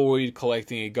unemployed,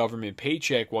 collecting a government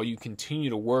paycheck while you continue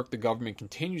to work. The government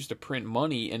continues to print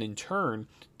money and in turn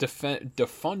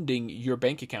defunding your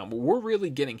bank account. What we're really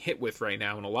getting hit with right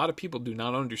now, and a lot of people do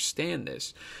not understand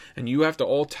this, and you have to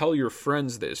all tell your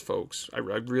friends this, folks. I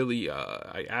really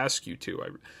I ask you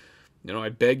to. I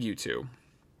beg you to.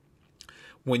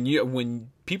 When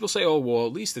people say, "Oh, well,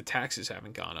 at least the taxes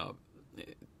haven't gone up,"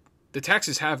 the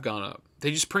taxes have gone up.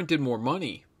 They just printed more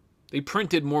money. They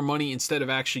printed more money instead of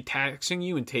actually taxing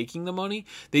you and taking the money.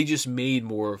 They just made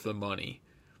more of the money,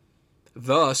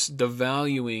 thus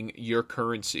devaluing your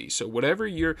currency. So whatever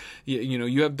you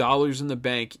have dollars in the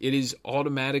bank, it is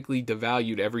automatically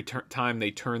devalued every time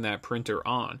they turn that printer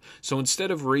on. So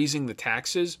instead of raising the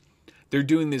taxes, they're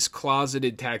doing this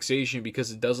closeted taxation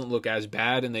because it doesn't look as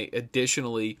bad, and they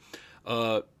additionally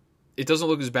it doesn't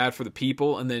look as bad for the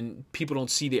people, and then people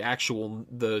don't see the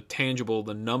tangible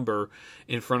number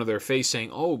in front of their face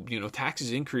saying, oh,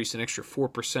 taxes increased an extra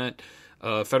 4%,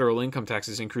 federal income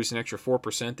taxes increased an extra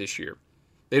 4% this year.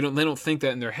 They don't think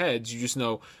that in their heads. You just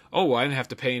know, oh, well, I didn't have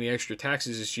to pay any extra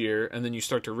taxes this year, and then you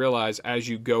start to realize as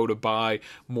you go to buy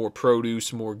more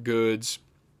produce, more goods,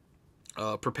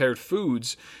 prepared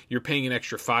foods, you're paying an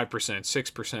extra 5%,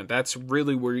 6%. That's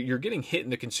really where you're getting hit in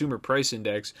the consumer price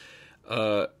index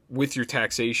with your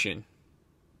taxation.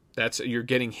 You're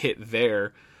getting hit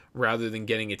there rather than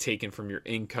getting it taken from your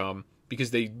income,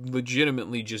 because they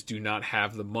legitimately just do not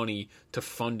have the money to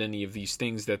fund any of these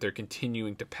things that they're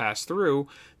continuing to pass through.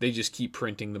 They just keep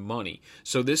printing the money.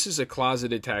 So this is a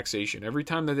closeted taxation. Every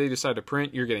time that they decide to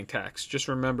print, you're getting taxed. Just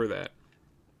remember that.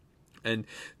 And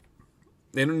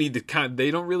they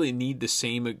don't really need the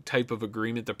same type of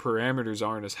agreement. The parameters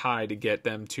aren't as high to get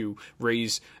them to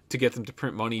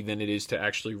print money than it is to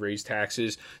actually raise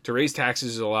taxes. To raise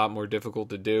taxes is a lot more difficult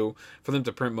to do. For them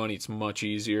to print money, it's much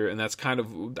easier. And that's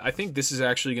I think this is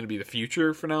actually going to be the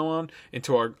future from now on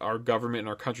until our government and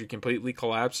our country completely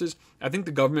collapses. I think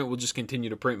the government will just continue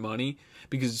to print money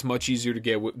because it's much easier to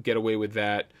get away with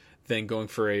that than going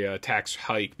for a tax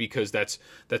hike, because that's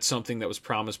something that was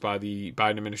promised by the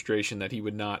Biden administration, that he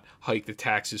would not hike the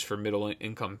taxes for middle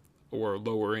income or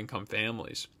lower income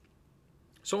families.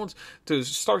 So to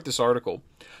start this article,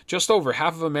 just over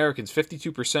half of Americans,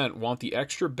 52%, want the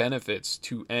extra benefits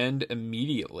to end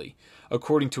immediately,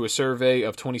 according to a survey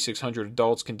of 2,600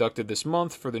 adults conducted this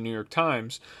month for the New York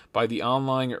Times by the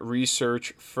online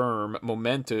research firm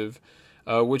Momentive,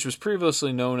 which was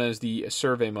previously known as the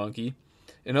SurveyMonkey.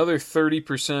 Another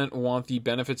 30% want the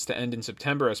benefits to end in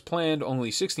September as planned.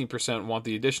 Only 16% want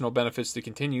the additional benefits to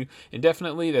continue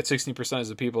indefinitely. That 16% is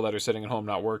the people that are sitting at home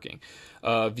not working.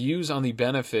 Views on the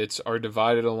benefits are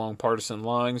divided along partisan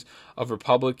lines. Of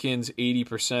Republicans,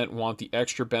 80% want the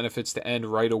extra benefits to end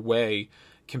right away,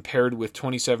 compared with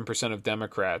 27% of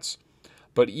Democrats.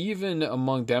 But even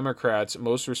among Democrats,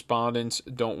 most respondents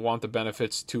don't want the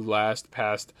benefits to last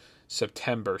past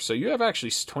September. So you have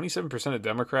actually 27% of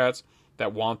Democrats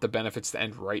that want the benefits to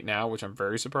end right now, which I'm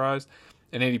very surprised,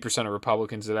 and 80% of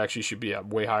Republicans. That actually should be a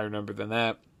way higher number than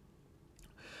that.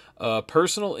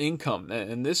 Personal income,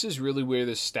 and this is really where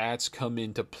the stats come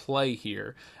into play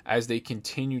here as they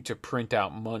continue to print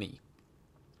out money.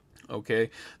 Okay,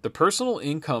 the personal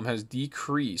income has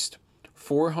decreased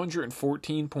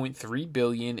 $414.3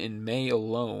 billion in May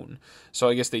alone. So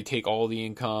I guess they take all the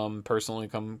income, personal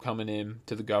income coming in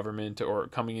to the government or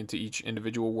coming into each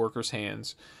individual worker's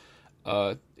hands.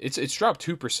 It's dropped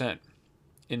 2%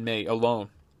 in May alone.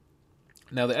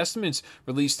 Now, the estimates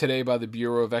released today by the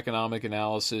Bureau of Economic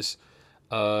Analysis,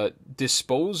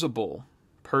 disposable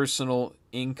personal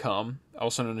income,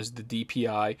 also known as the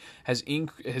DPI, has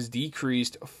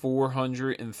decreased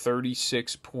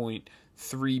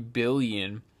 $436.3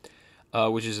 billion,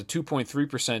 which is a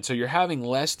 2.3%. So you're having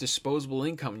less disposable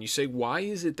income. And you say, why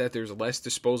is it that there's less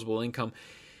disposable income?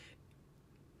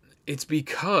 It's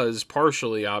because,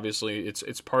 partially, obviously,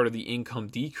 it's part of the income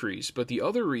decrease. But the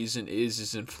other reason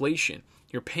is inflation.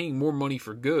 You're paying more money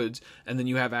for goods, and then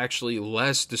you have actually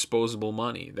less disposable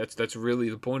money. That's really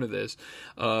the point of this.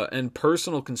 And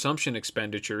personal consumption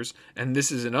expenditures, and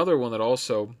this is another one that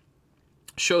also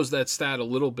shows that stat a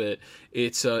little bit.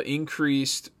 It's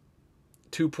increased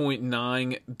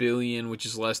 $2.9 billion, which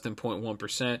is less than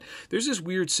 0.1%. There's this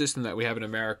weird system that we have in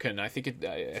America, and I think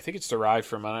it's derived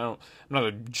from, I'm not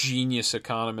a genius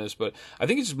economist, but I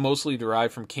think it's mostly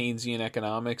derived from Keynesian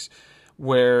economics,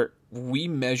 where we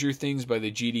measure things by the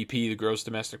GDP, the gross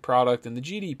domestic product, and the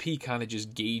GDP kind of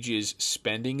just gauges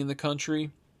spending in the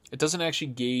country. It doesn't actually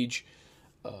gauge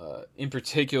in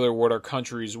particular what our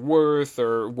country's worth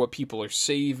or what people are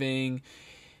saving.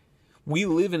 We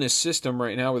live in a system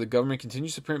right now where the government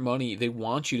continues to print money. They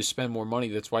want you to spend more money.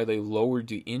 That's why they lowered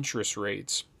the interest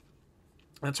rates.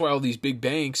 That's why all these big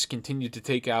banks continue to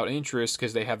take out interest,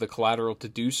 because they have the collateral to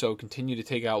do so, continue to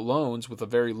take out loans with a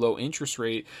very low interest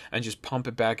rate and just pump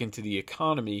it back into the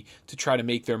economy to try to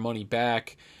make their money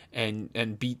back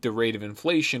and beat the rate of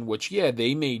inflation, which, yeah,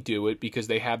 they may do it because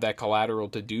they have that collateral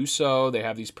to do so. They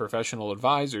have these professional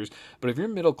advisors. But if you're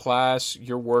middle class,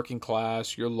 you're working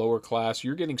class, you're lower class,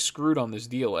 you're getting screwed on this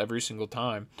deal every single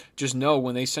time. Just know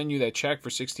when they send you that check for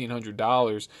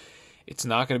 $1,600, it's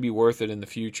not going to be worth it in the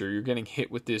future. You're getting hit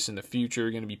with this in the future.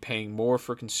 You're going to be paying more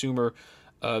for consumer.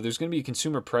 There's going to be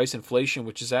consumer price inflation,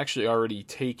 which has actually already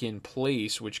taken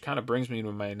place, which kind of brings me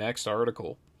to my next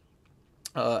article.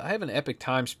 I have an Epic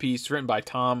Times piece written by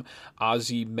Tom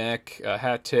Ozymek,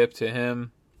 hat tip to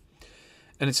him.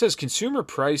 And it says consumer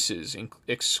prices,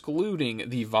 excluding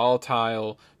the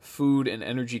volatile food and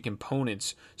energy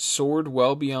components, soared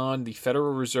well beyond the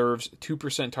Federal Reserve's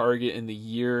 2% target in the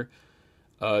year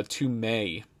to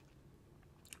May,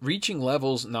 reaching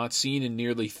levels not seen in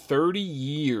nearly 30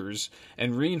 years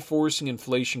and reinforcing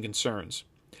inflation concerns.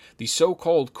 The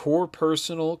so-called core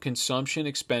personal consumption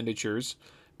expenditures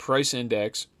price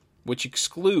index, which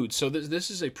excludes, so this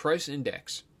is a price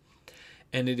index,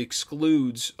 and it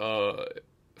excludes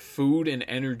food and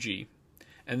energy.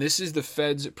 And this is the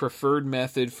Fed's preferred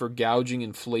method for gouging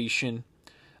inflation.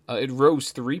 It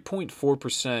rose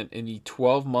 3.4% in the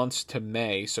 12 months to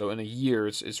May, so in a year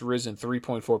it's risen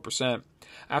 3.4%,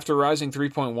 after rising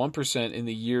 3.1% in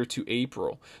the year to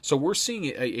April. So we're seeing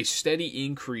a steady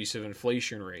increase of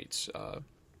inflation rates.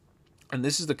 And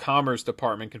this is the Commerce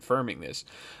Department confirming this.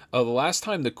 The last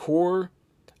time the core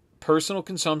personal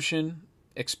consumption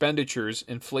expenditures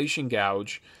inflation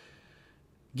gauge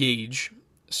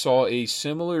saw a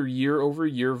similar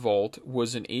year-over-year vault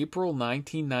was in April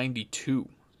 1992.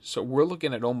 So we're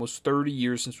looking at almost 30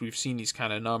 years since we've seen these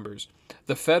kind of numbers.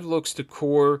 The Fed looks to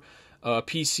core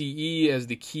PCE as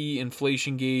the key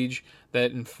inflation gauge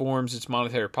that informs its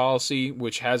monetary policy,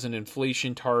 which has an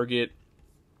inflation target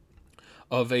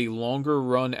of a longer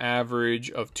run average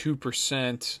of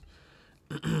 2%.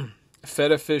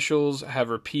 Fed officials have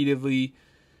repeatedly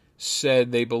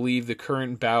said they believe the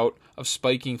current bout of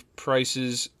spiking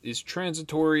prices is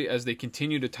transitory as they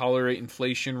continue to tolerate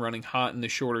inflation running hot in the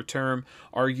shorter term,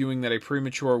 arguing that a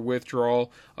premature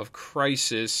withdrawal of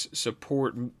crisis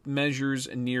support measures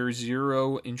near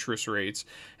zero interest rates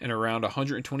and around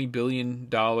 $120 billion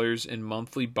in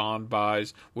monthly bond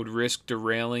buys would risk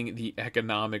derailing the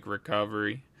economic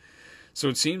recovery. So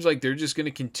it seems like they're just going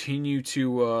to continue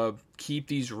to keep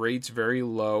these rates very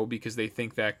low because they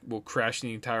think that will crash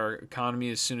the entire economy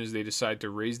as soon as they decide to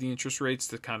raise the interest rates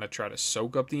to kind of try to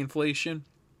soak up the inflation.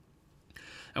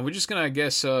 And we're just going to, I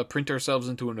guess, print ourselves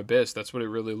into an abyss. That's what it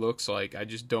really looks like. I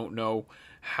just don't know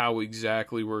how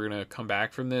exactly we're going to come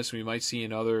back from this. We might see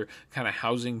another kind of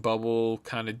housing bubble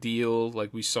kind of deal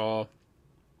like we saw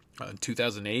in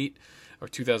 2008. Or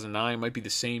 2009 might be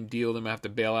the same deal. They might have to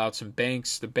bail out some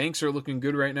banks. The banks are looking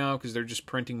good right now because they're just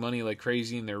printing money like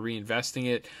crazy and they're reinvesting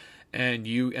it. And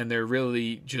they're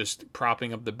really just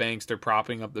propping up the banks. They're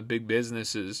propping up the big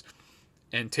businesses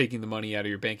and taking the money out of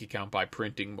your bank account by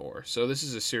printing more. So this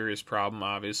is a serious problem,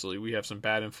 obviously. We have some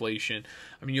bad inflation.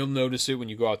 I mean, you'll notice it when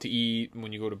you go out to eat,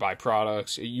 when you go to buy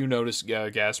products. You notice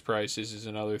gas prices is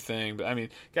another thing. But, I mean,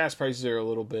 gas prices are a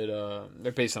little bit,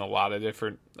 they're based on a lot of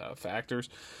different factors.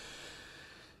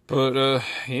 But,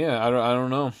 yeah, I don't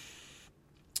know.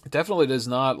 It definitely does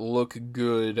not look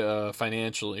good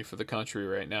financially for the country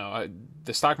right now.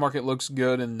 The stock market looks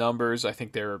good in numbers. I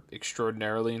think they're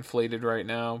extraordinarily inflated right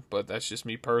now, but that's just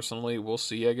me personally. We'll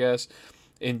see, I guess.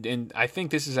 And I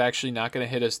think this is actually not going to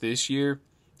hit us this year.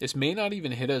 This may not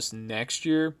even hit us next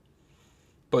year,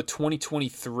 but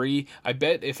 2023, I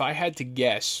bet if I had to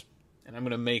guess, and I'm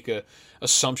going to make a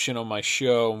assumption on my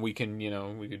show, and we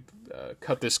could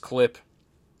cut this clip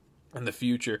in the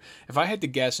future. If I had to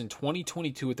guess, in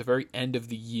 2022 at the very end of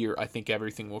the year, I think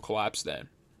everything will collapse then.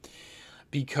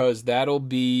 Because that'll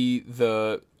be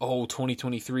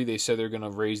 2023, they said they're going to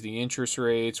raise the interest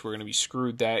rates. We're going to be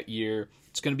screwed that year.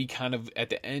 It's going to be kind of at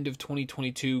the end of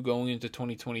 2022 going into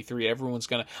 2023. Everyone's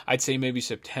going to, I'd say maybe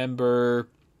September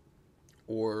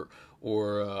or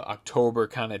October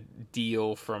kind of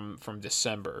deal from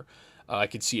December. I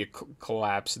could see a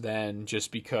collapse then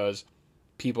just because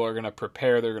people are going to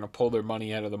prepare. They're going to pull their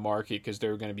money out of the market because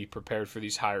they're going to be prepared for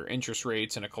these higher interest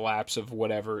rates and a collapse of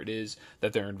whatever it is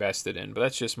that they're invested in. But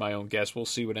that's just my own guess. We'll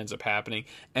see what ends up happening.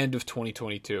 End of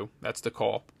 2022. That's the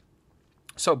call.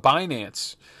 So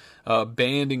Binance,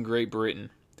 banned in Great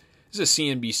Britain. This is a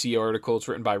CNBC article. It's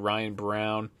written by Ryan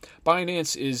Brown.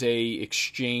 Binance is a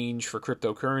exchange for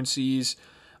cryptocurrencies.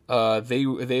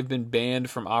 They've been banned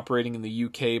from operating in the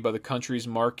UK by the country's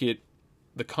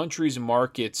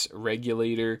markets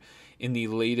regulator in the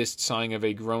latest sign of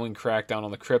a growing crackdown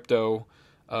on the crypto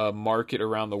market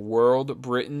around the world.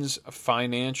 Britain's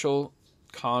Financial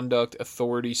Conduct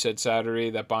Authority said Saturday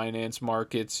that Binance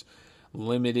Markets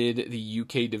Limited, the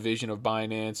UK division of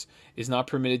Binance, is not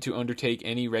permitted to undertake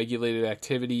any regulated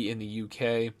activity in the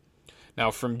UK.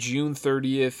 Now, from June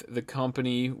 30th, the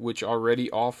company, which already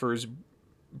offers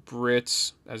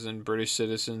Brits, as in British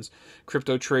citizens,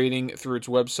 crypto trading through its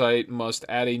website, must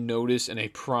add a notice in a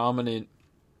prominent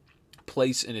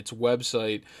place in its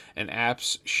website and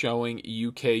apps showing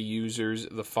UK users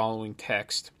the following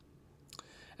text.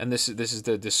 And this is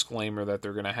the disclaimer that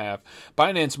they're going to have.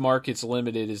 Binance Markets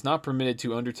Limited is not permitted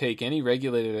to undertake any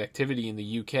regulated activity in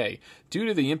the UK. Due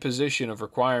to the imposition of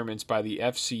requirements by the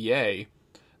FCA,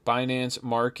 Binance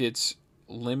Markets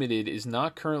Limited is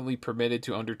not currently permitted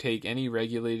to undertake any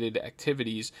regulated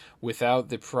activities without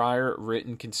the prior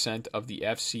written consent of the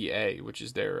FCA, which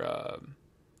is their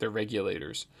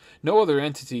regulators. No other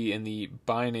entity in the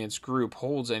Binance Group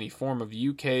holds any form of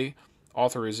UK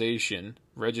authorization,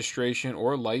 registration,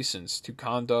 or license to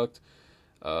conduct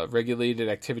regulated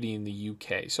activity in the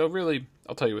UK. So really,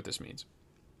 I'll tell you what this means.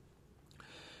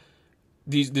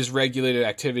 This regulated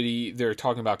activity, they're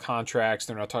talking about contracts.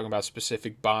 They're not talking about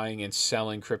specific buying and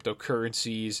selling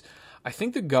cryptocurrencies. I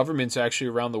think the governments actually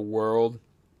around the world,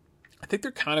 I think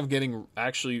they're kind of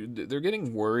they're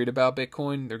getting worried about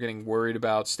Bitcoin. They're getting worried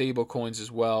about stable coins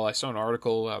as well. I saw an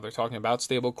article, they're talking about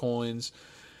stable coins.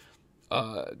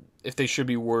 If they should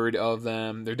be worried of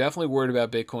them. They're definitely worried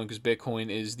about Bitcoin because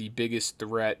Bitcoin is the biggest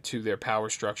threat to their power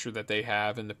structure that they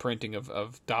have in the printing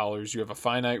of dollars. You have a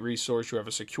finite resource, you have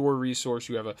a secure resource,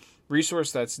 you have a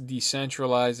resource that's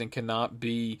decentralized and cannot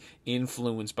be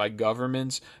influenced by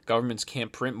governments. Governments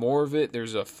can't print more of it.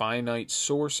 There's a finite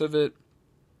source of it.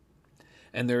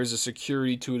 And there is a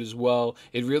security to it as well.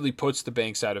 It really puts the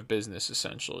banks out of business,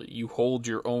 essentially. You hold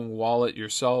your own wallet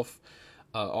yourself.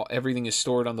 Everything is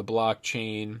stored on the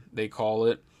blockchain, they call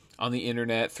it, on the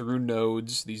internet through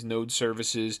nodes, these node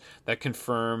services that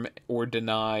confirm or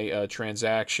deny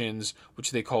transactions,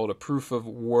 which they call it a proof of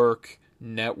work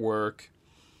network.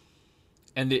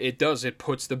 And it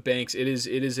puts the banks, it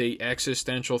is a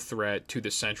existential threat to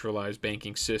the centralized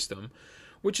banking system,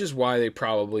 which is why they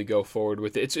probably go forward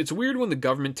with it. It's weird when the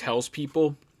government tells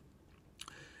people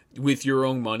with your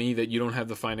own money that you don't have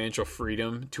the financial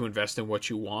freedom to invest in what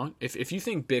you want. If you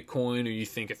think Bitcoin or you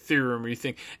think Ethereum or you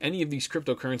think any of these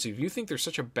cryptocurrencies, if you think they're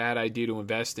such a bad idea to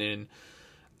invest in,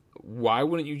 why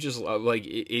wouldn't you just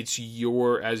it's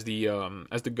your as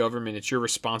the government, it's your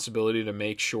responsibility to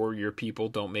make sure your people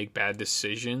don't make bad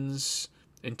decisions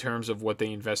in terms of what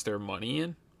they invest their money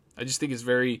in? I just think it's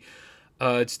very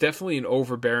it's definitely an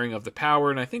overbearing of the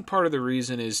power, and I think part of the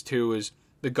reason is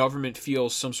the government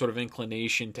feels some sort of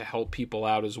inclination to help people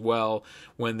out as well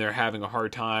when they're having a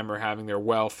hard time or having their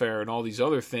welfare and all these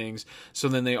other things. So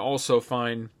then they also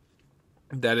find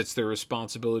that it's their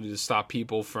responsibility to stop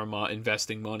people from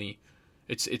investing money.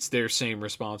 It's their same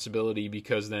responsibility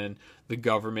because then the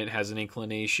government has an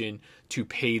inclination to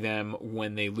pay them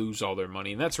when they lose all their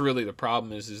money. And that's really the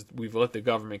problem is we've let the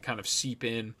government kind of seep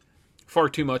in far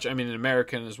too much. I mean, in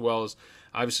America as well as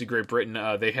obviously Great Britain,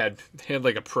 they had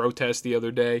like a protest the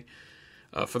other day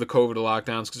for the COVID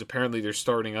lockdowns because apparently they're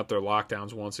starting up their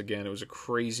lockdowns once again. It was a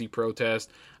crazy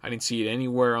protest. I didn't see it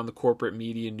anywhere on the corporate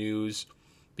media news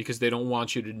because they don't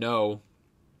want you to know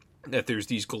that there's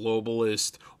these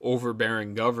globalist,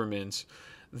 overbearing governments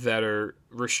that are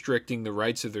restricting the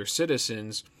rights of their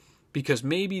citizens because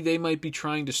maybe they might be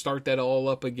trying to start that all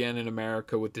up again in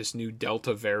America with this new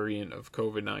Delta variant of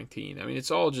COVID-19. I mean,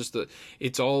 it's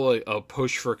all a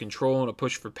push for control and a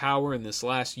push for power, and this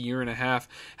last year and a half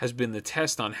has been the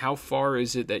test on how far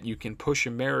is it that you can push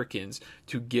Americans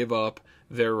to give up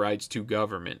their rights to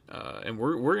government. And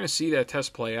we're going to see that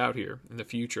test play out here in the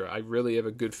future. I really have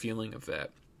a good feeling of that.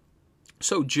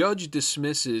 So, judge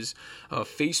dismisses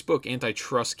Facebook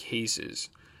antitrust cases.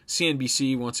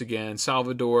 CNBC, once again,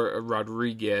 Salvador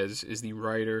Rodriguez is the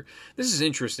writer. This is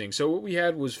interesting. So what we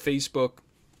had was Facebook.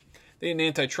 They had an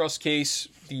antitrust case.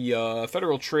 The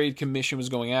Federal Trade Commission was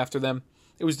going after them.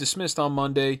 It was dismissed on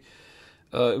Monday.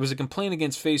 It was a complaint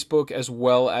against Facebook as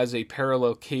well as a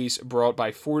parallel case brought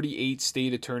by 48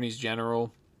 state attorneys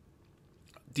general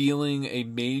dealing a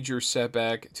major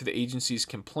setback to the agency's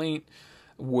complaint,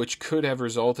 which could have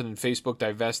resulted in Facebook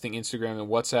divesting Instagram and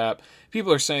WhatsApp.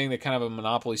 People are saying they're kind of a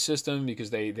monopoly system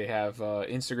because they have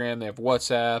Instagram, they have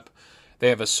WhatsApp, They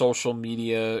have a social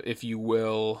media, if you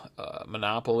will,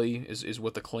 monopoly is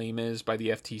what the claim is by the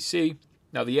FTC.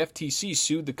 Now, the FTC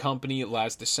sued the company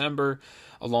last December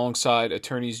alongside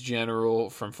attorneys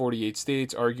general from 48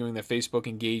 states, arguing that Facebook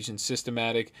engaged in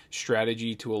systematic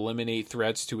strategy to eliminate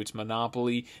threats to its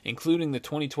monopoly, including the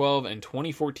 2012 and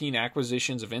 2014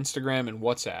 acquisitions of Instagram and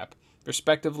WhatsApp,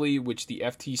 respectively, which the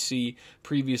FTC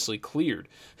previously cleared.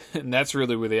 And that's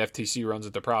really where the FTC runs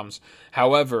into problems.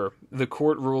 However, the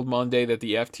court ruled Monday that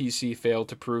the FTC failed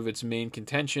to prove its main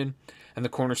contention and the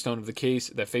cornerstone of the case,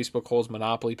 that Facebook holds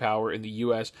monopoly power in the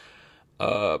U.S.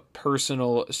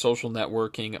 Personal social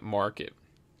networking market.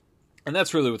 And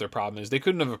that's really what their problem is. They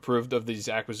couldn't have approved of these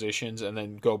acquisitions and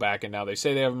then go back and now they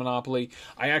say they have a monopoly.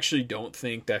 I actually don't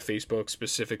think that Facebook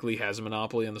specifically has a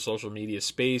monopoly on the social media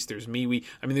space. There's MeWe.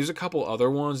 I mean, there's a couple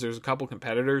other ones. There's a couple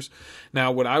competitors.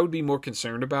 Now, what I would be more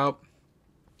concerned about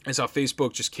is how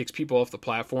Facebook just kicks people off the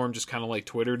platform, just kind of like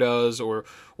Twitter does, or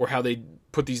how they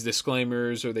put these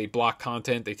disclaimers, or they block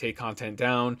content, they take content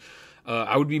down.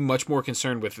 I would be much more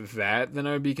concerned with that than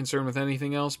I would be concerned with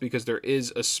anything else, because there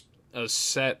is a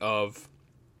set of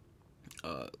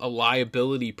a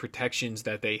liability protections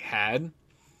that they had,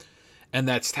 and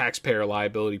that's taxpayer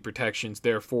liability protections.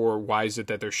 Therefore, why is it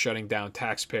that they're shutting down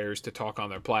taxpayers to talk on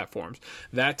their platforms?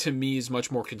 That, to me, is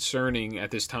much more concerning at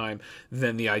this time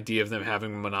than the idea of them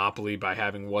having a monopoly by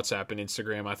having WhatsApp and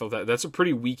Instagram. I thought that's a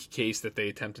pretty weak case that they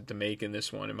attempted to make in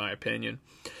this one, in my opinion.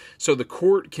 So the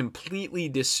court completely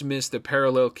dismissed a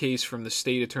parallel case from the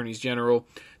state attorneys general,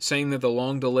 saying that the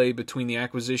long delay between the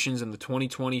acquisitions and the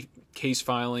 2020 case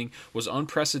filing was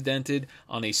unprecedented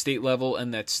on a state level,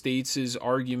 and that states'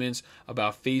 arguments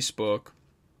about Facebook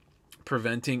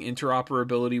preventing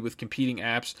interoperability with competing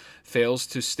apps fails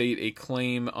to state a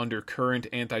claim under current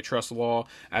antitrust law,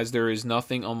 as there is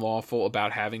nothing unlawful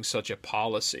about having such a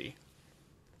policy.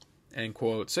 End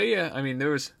quote. So yeah, I mean,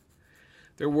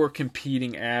 there were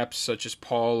competing apps such as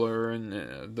Parler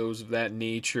and those of that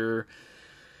nature.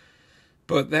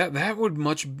 But that would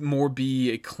much more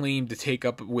be a claim to take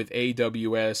up with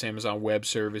AWS, Amazon Web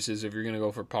Services, if you're going to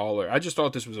go for Parler. I just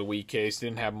thought this was a weak case.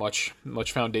 Didn't have much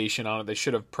foundation on it. They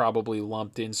should have probably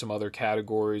lumped in some other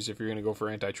categories if you're going to go for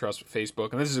antitrust with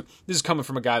Facebook. And this is coming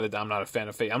from a guy that I'm not a fan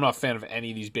of. I'm not a fan of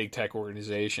any of these big tech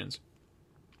organizations.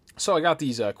 So I got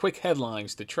these quick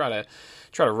headlines to try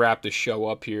to wrap this show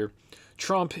up here.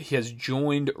 Trump has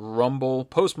joined Rumble,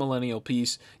 post-millennial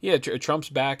piece. Yeah, Trump's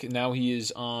back. Now he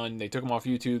is on, they took him off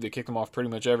YouTube. They kicked him off pretty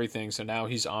much everything. So now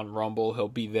he's on Rumble. He'll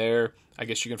be there. I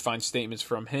guess you can find statements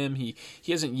from him. He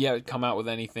hasn't yet come out with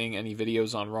any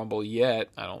videos on Rumble yet.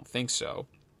 I don't think so.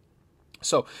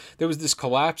 So there was this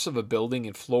collapse of a building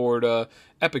in Florida.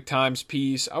 Epic Times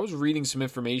piece. I was reading some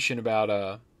information about,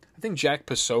 I think Jack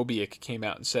Posobiec came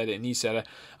out and said it. And he said,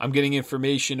 I'm getting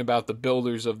information about the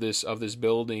builders of this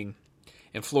building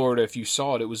in Florida. If you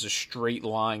saw it, it was a straight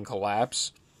line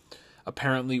collapse.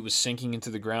 Apparently, it was sinking into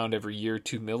the ground every year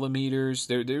 2 millimeters.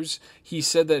 He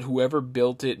said that whoever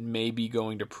built it may be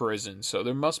going to prison. So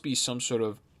there must be some sort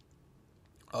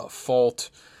of fault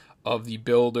of the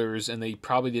builders, and they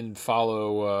probably didn't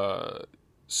follow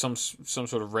some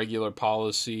sort of regular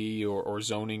policy or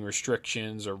zoning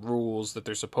restrictions or rules that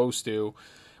they're supposed to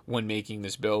when making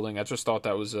this building. I just thought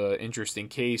that was an interesting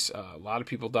case. A lot of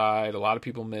people died, a lot of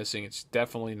people missing. It's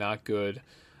definitely not good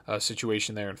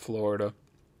situation there in Florida.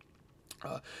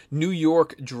 New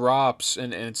York drops,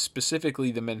 and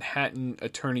specifically the Manhattan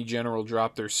Attorney General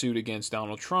dropped their suit against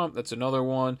Donald Trump. That's another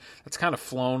one that's kind of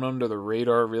flown under the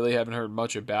radar. Really haven't heard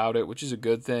much about it, which is a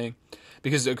good thing.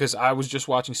 Because I was just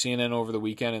watching CNN over the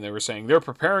weekend, and they were saying they're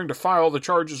preparing to file the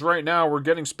charges right now. We're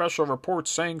getting special reports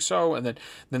saying so, and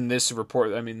then this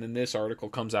article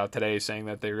comes out today saying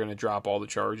that they're going to drop all the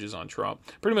charges on Trump.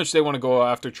 Pretty much, they want to go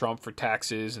after Trump for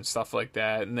taxes and stuff like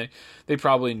that, and they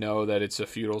probably know that it's a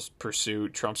futile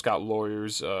pursuit. Trump's got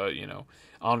lawyers,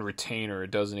 on retainer.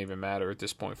 It doesn't even matter at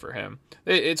this point for him.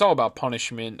 It's all about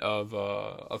punishment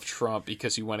of Trump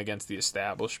because he went against the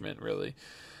establishment, really.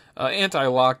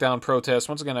 Anti-lockdown protests.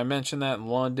 Once again, I mentioned that in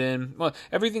London. Well,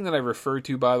 everything that I refer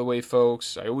to, by the way,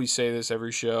 folks, I always say this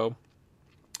every show,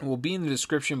 will be in the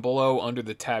description below under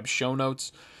the tab show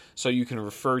notes, so you can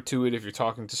refer to it if you're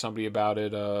talking to somebody about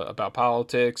it, about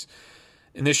politics.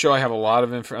 In this show, I have a lot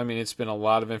of it's been a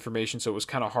lot of information, so it was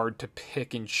kind of hard to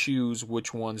pick and choose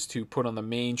which ones to put on the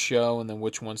main show and then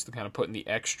which ones to kind of put in the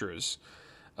extras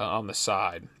on the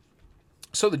side.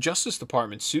 So the Justice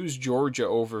Department sues Georgia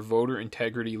over voter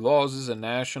integrity laws. This is a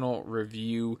National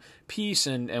Review piece,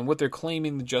 and what they're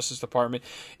claiming, the Justice Department,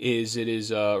 is it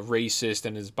is racist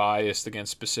and is biased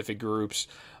against specific groups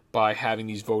by having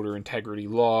these voter integrity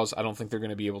laws. I don't think they're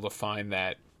going to be able to find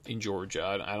that in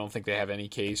Georgia. I don't think they have any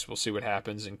case. We'll see what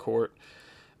happens in court.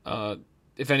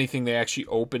 If anything, they actually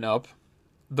open up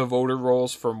the voter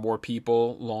rolls for more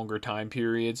people, longer time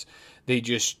periods. They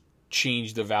just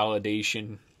change the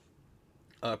validation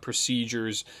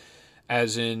procedures,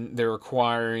 as in they're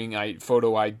requiring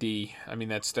photo ID. I mean,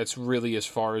 that's really as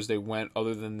far as they went.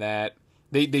 Other than that,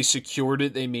 they secured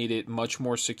it. They made it much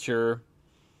more secure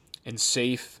and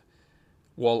safe,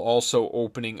 while also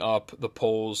opening up the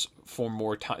polls for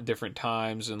more different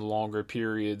times and longer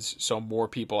periods, so more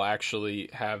people actually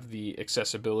have the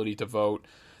accessibility to vote.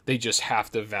 They just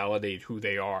have to validate who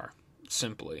they are,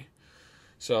 simply.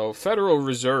 So, Federal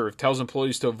Reserve tells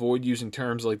employees to avoid using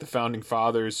terms like the Founding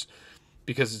Fathers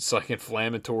because it's like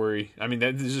inflammatory. I mean,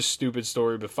 that is a stupid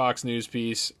story, but Fox News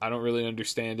piece, I don't really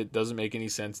understand it. Doesn't make any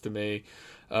sense to me.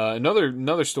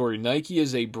 Another story. Nike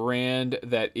is a brand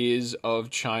that is of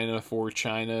China for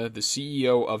China. The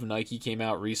CEO of Nike came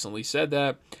out recently, said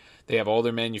that they have all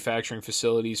their manufacturing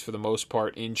facilities for the most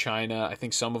part in China. I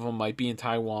think some of them might be in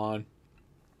Taiwan.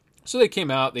 So they came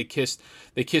out, they kissed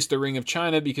the ring of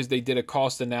China because they did a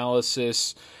cost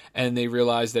analysis, and they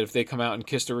realized that if they come out and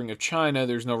kiss the ring of China,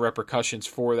 there's no repercussions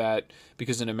for that,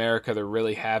 because in America there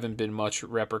really haven't been much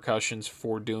repercussions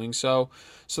for doing so.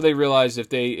 So they realized if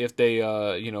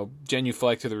they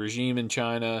genuflect to the regime in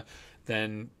China,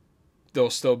 then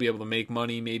they'll still be able to make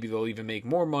money. Maybe they'll even make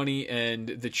more money, and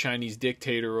the Chinese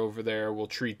dictator over there will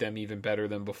treat them even better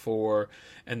than before,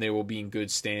 and they will be in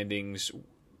good standing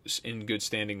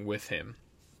with him.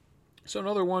 So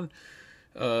another one,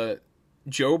 Joe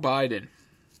Biden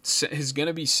is going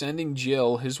to be sending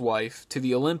Jill, his wife, to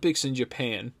the Olympics in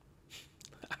Japan.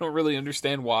 I don't really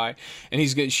understand why. And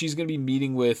she's going to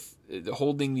be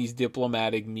holding these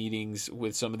diplomatic meetings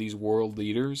with some of these world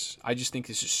leaders. I just think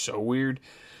this is so weird.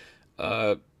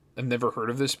 I've never heard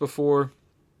of this before.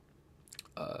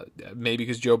 Maybe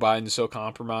because Joe Biden is so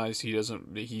compromised,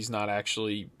 he's not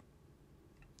actually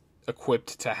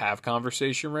equipped to have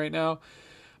conversation right now.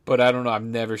 But I don't know, I've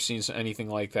never seen anything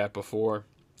like that before.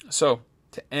 So,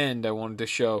 to end, I wanted to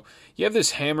show, you have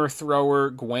this hammer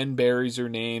thrower, Gwen Berry's her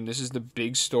name. This is the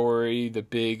big story, the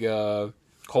big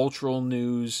cultural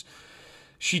news.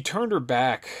 She turned her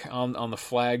back on the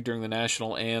flag during the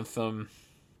national anthem.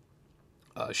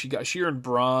 She earned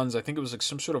bronze. I think it was like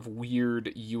some sort of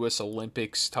weird U.S.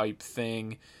 Olympics type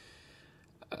thing.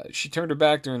 She turned her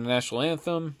back during the national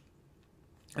anthem.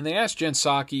 And they asked Jen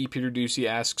Psaki, Peter Doocy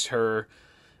asks her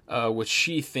what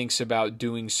she thinks about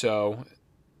doing so.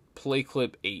 Play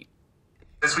clip 8.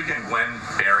 This weekend, Gwen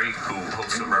Berry, who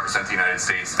hopes to represent the United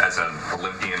States as an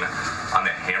Olympian on the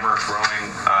hammer throwing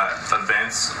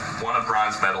events, won a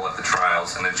bronze medal at the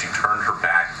trials, and then she turned her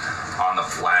back on the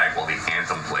flag while the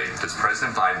anthem played. Does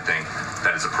President Biden think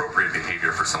that is appropriate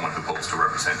behavior for someone who hopes to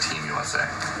represent Team USA?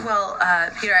 Well,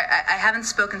 Peter, I haven't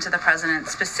spoken to the president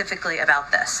specifically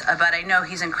about this, but I know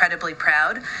he's incredibly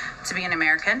proud to be an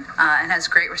American and has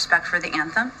great respect for the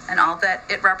anthem and all that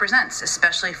it represents,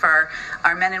 especially for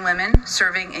our men and women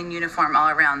serving in uniform all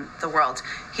around the world.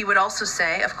 He would also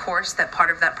say, of course, that part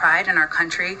of that pride in our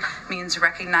country means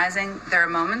recognizing there are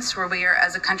moments where we are,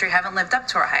 as a country, haven't lived up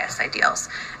to our highest ideals,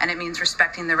 and it means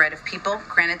respecting the right of people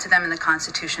granted to them in the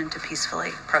Constitution to peacefully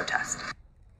protest.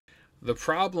 The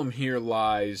problem here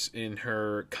lies in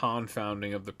her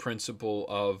confounding of the principle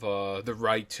of the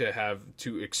right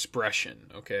to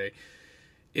expression, okay?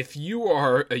 If you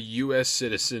are a U.S.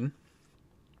 citizen,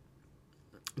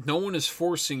 no one is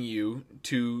forcing you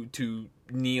to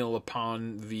kneel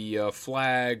upon the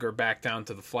flag or back down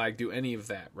to the flag, do any of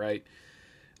that, right?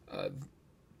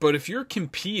 But if you're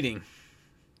competing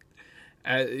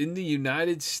in the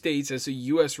United States as a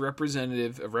U.S.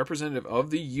 representative, a representative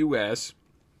of the U.S.,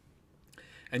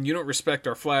 and you don't respect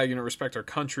our flag, you don't respect our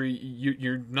country,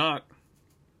 you're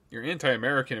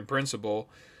anti-American in principle,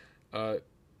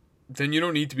 then you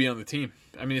don't need to be on the team.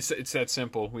 I mean, it's that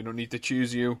simple. We don't need to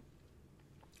choose you.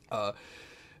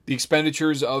 The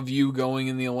expenditures of you going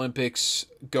in the Olympics,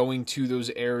 going to those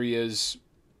areas,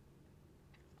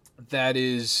 that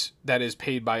is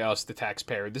paid by us, the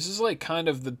taxpayer. This is like kind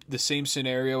of the same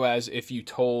scenario as if you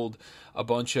told a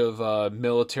bunch of a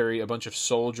bunch of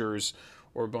soldiers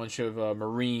or a bunch of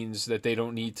Marines that they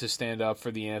don't need to stand up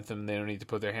for the anthem, they don't need to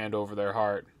put their hand over their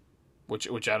heart.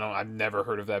 Which I've never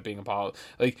heard of that being a policy.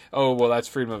 Like, oh, well, that's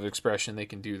freedom of expression, they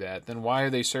can do that. Then why are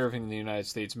they serving the United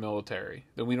States military?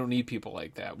 Then we don't need people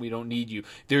like that. We don't need you.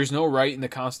 There's no right in the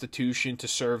Constitution to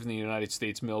serve in the United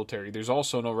States military. There's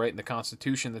also no right in the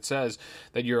Constitution that says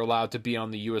that you're allowed to be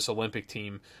on the U.S. Olympic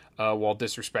team while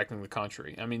disrespecting the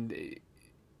country. I mean,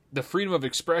 the freedom of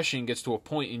expression gets to a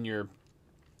point in your...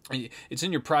 It's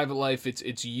in your private life.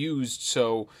 It's used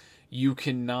so... you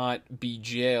cannot be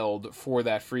jailed for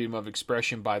that freedom of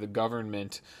expression by the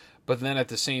government. But then at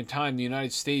the same time, the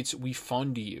United States, we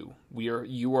fund you.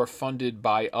 You are funded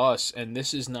by us, and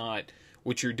this is not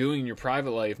what you're doing in your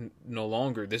private life no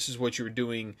longer. This is what you're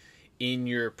doing in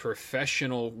your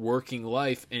professional working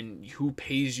life, and who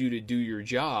pays you to do your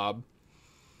job,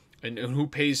 and who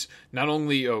pays not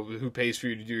only who pays for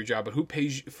you to do your job, but who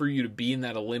pays for you to be in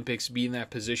that Olympics, be in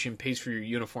that position, pays for your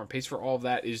uniform, pays for all of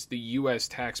that is the U.S.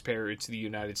 taxpayer. It's the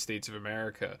United States of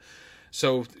America.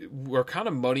 So we're kind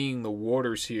of muddying the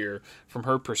waters here from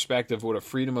her perspective, what a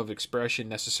freedom of expression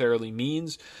necessarily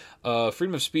means.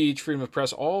 Freedom of speech, freedom of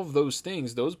press, all of those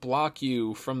things, those block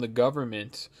you from the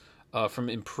government, from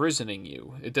imprisoning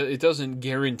you. It doesn't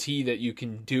guarantee that you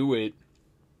can do it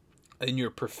in your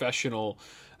professional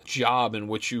job in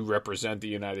which you represent the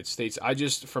United States. I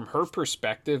just, from her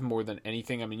perspective, more than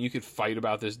anything, I mean, you could fight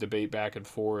about this debate back and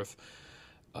forth.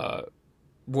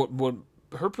 What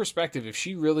her perspective, if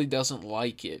she really doesn't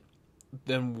like it,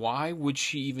 then why would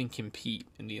she even compete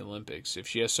in the Olympics? If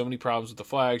she has so many problems with the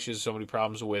flag, she has so many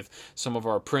problems with some of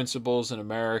our principles in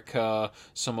America,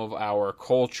 some of our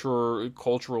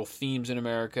cultural themes in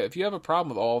America. If you have a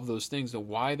problem with all of those things, then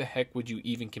why the heck would you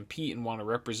even compete and want to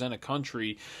represent a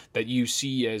country that you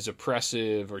see as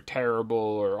oppressive or terrible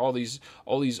or all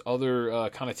these other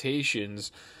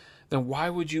connotations? Then why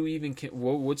would you even,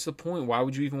 what's the point? Why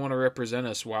would you even want to represent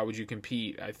us? Why would you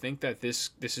compete? I think that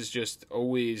this is just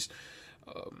always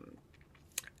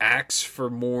acts for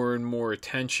more and more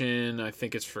attention. I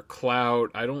think it's for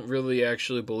clout. I don't really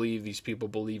actually believe these people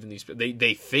believe in these.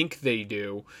 They think they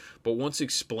do, but once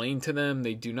explained to them,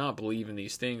 they do not believe in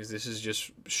these things. This is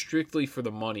just strictly for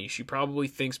the money. She probably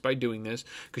thinks by doing this,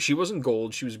 because she wasn't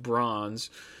gold, she was bronze.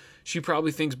 She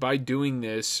probably thinks by doing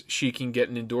this, she can get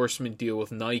an endorsement deal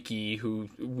with Nike, who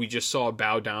we just saw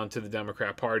bow down to the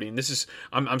Democrat Party. And this is,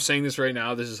 I'm saying this right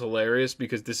now, this is hilarious,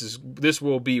 because this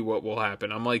will be what will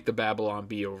happen. I'm like the Babylon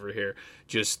Bee over here,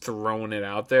 just throwing it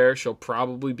out there. She'll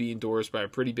probably be endorsed by a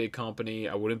pretty big company.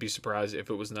 I wouldn't be surprised if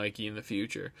it was Nike in the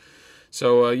future.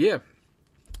 So, yeah,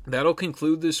 that'll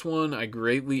conclude this one. I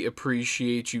greatly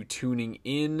appreciate you tuning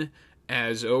in,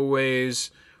 as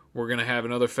always. We're going to have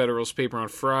another Federalist paper on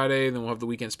Friday, then we'll have the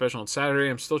weekend special on Saturday.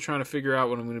 I'm still trying to figure out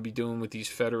what I'm going to be doing with these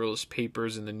Federalist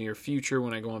papers in the near future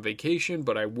when I go on vacation,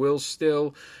 but I will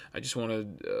still. I just want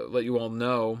to let you all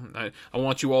know. I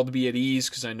want you all to be at ease,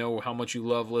 because I know how much you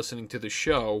love listening to the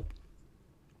show,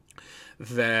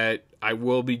 that I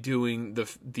will be doing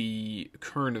the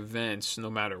current events no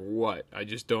matter what. I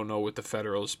just don't know with the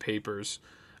Federalist papers.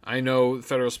 I know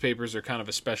Federalist papers are kind of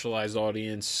a specialized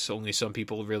audience. Only some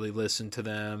people really listen to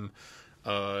them.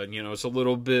 It's a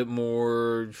little bit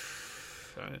more.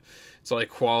 It's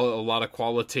like a lot of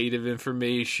qualitative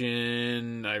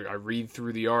information. I read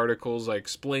through the articles, I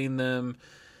explain them,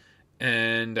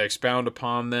 and I expound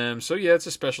upon them. So yeah, it's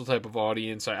a special type of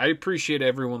audience. I appreciate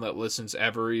everyone that listens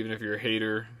ever, even if you're a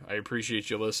hater. I appreciate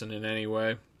you listening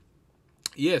anyway.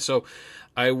 Yeah, so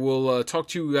I will talk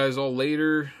to you guys all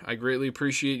later. I greatly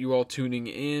appreciate you all tuning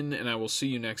in, and I will see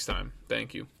you next time.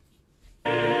 Thank you.